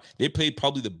tough spot. They played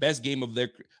probably the best game of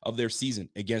their season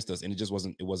against us, and it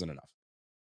wasn't enough.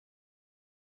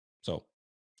 So,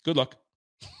 good luck.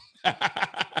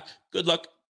 Good luck.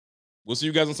 We'll see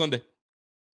you guys on Sunday.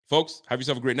 Folks, have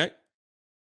yourself a great night.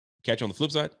 Catch you on the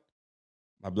flip side.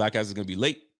 My black ass is gonna be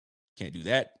late. Can't do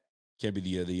that. Can't be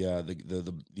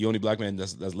the only black man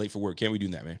that's late for work. Can't we do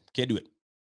that, man? Can't do it.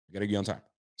 We gotta get on time.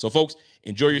 So, folks,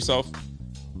 enjoy yourself.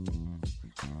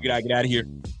 You gotta get out of here.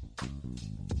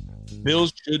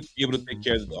 Bills should be able to take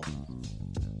care of the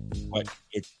Dolphins, but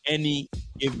it's any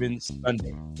given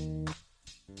Sunday.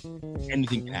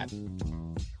 Anything can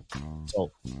happen.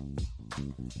 So,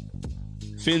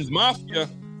 Fins Mafia,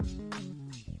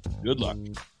 good luck.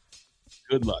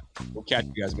 Good luck. We'll catch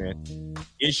you guys, man.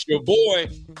 It's your boy.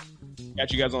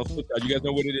 Catch you guys on the flip side. You guys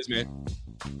know what it is, man.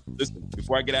 Listen,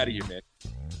 before I get out of here, man,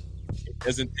 it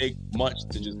doesn't take much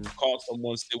to just call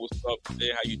someone, say what's up,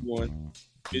 say how you doing,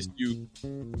 miss you.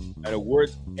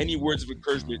 Any words of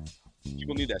encouragement,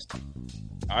 people need that stuff.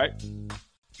 All right?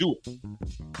 Do it.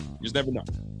 You just never know.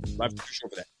 Life's too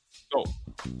short for that. So,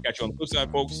 catch you on the flip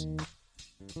side, folks.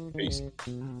 Peace.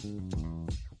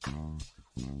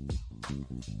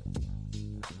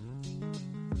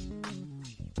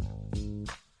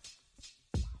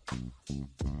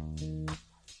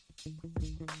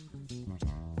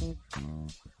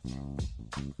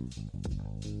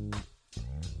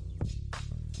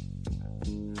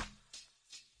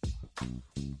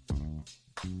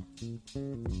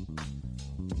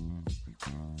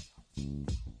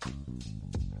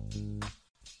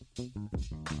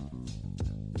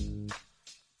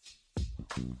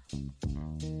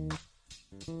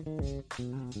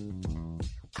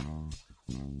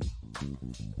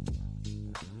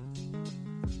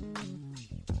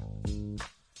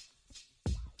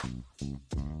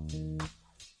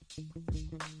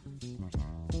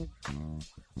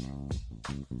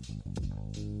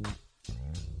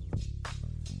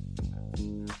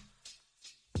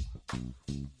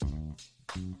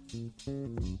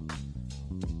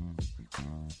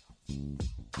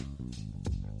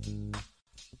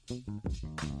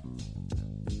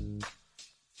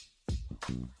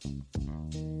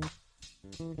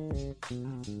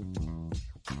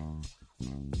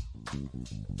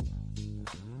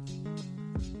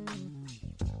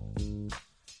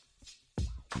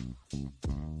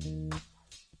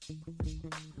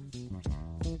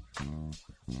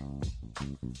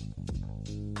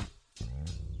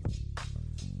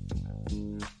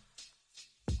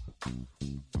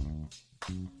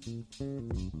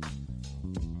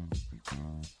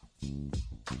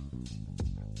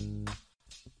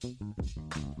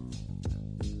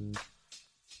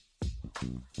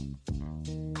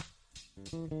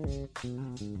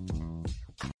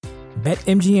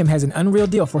 BetMGM has an unreal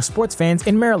deal for sports fans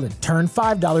in Maryland. Turn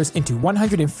 $5 into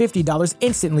 $150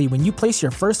 instantly when you place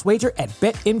your first wager at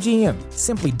BetMGM.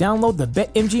 Simply download the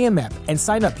BetMGM app and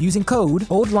sign up using code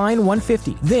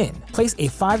OldLine150. Then, place a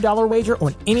 $5 wager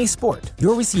on any sport.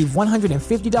 You'll receive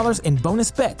 $150 in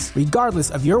bonus bets,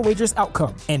 regardless of your wager's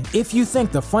outcome. And if you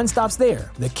think the fun stops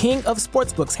there, the king of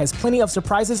sportsbooks has plenty of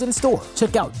surprises in store.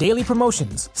 Check out daily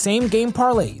promotions, same-game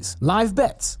parlays, live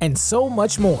bets, and so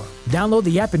much more. Download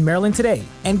the app in Maryland today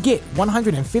and get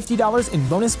 $150 in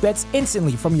bonus bets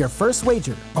instantly from your first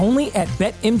wager. Only at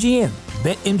BetMGM.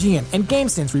 BetMGM and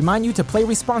GameSense remind you to play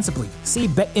responsibly. See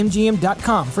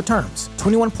BetMGM.com for terms.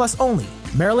 21 plus only.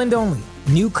 Maryland only.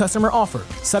 New customer offer.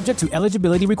 Subject to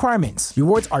eligibility requirements.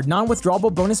 Rewards are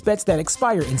non-withdrawable bonus bets that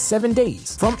expire in 7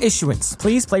 days. From issuance,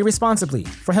 please play responsibly.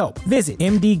 For help, visit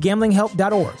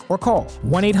mdgamblinghelp.org or call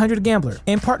 1-800-GAMBLER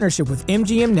in partnership with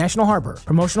MGM National Harbor.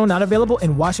 Promotional not available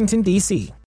in Washington,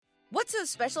 D.C. What's so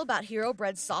special about Hero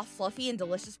Bread's soft, fluffy, and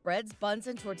delicious breads, buns,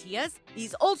 and tortillas?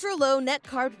 These ultra-low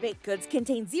net-carb baked goods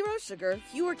contain zero sugar,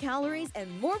 fewer calories,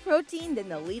 and more protein than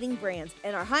the leading brands,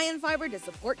 and are high in fiber to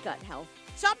support gut health.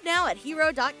 Shop now at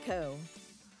Hero.co.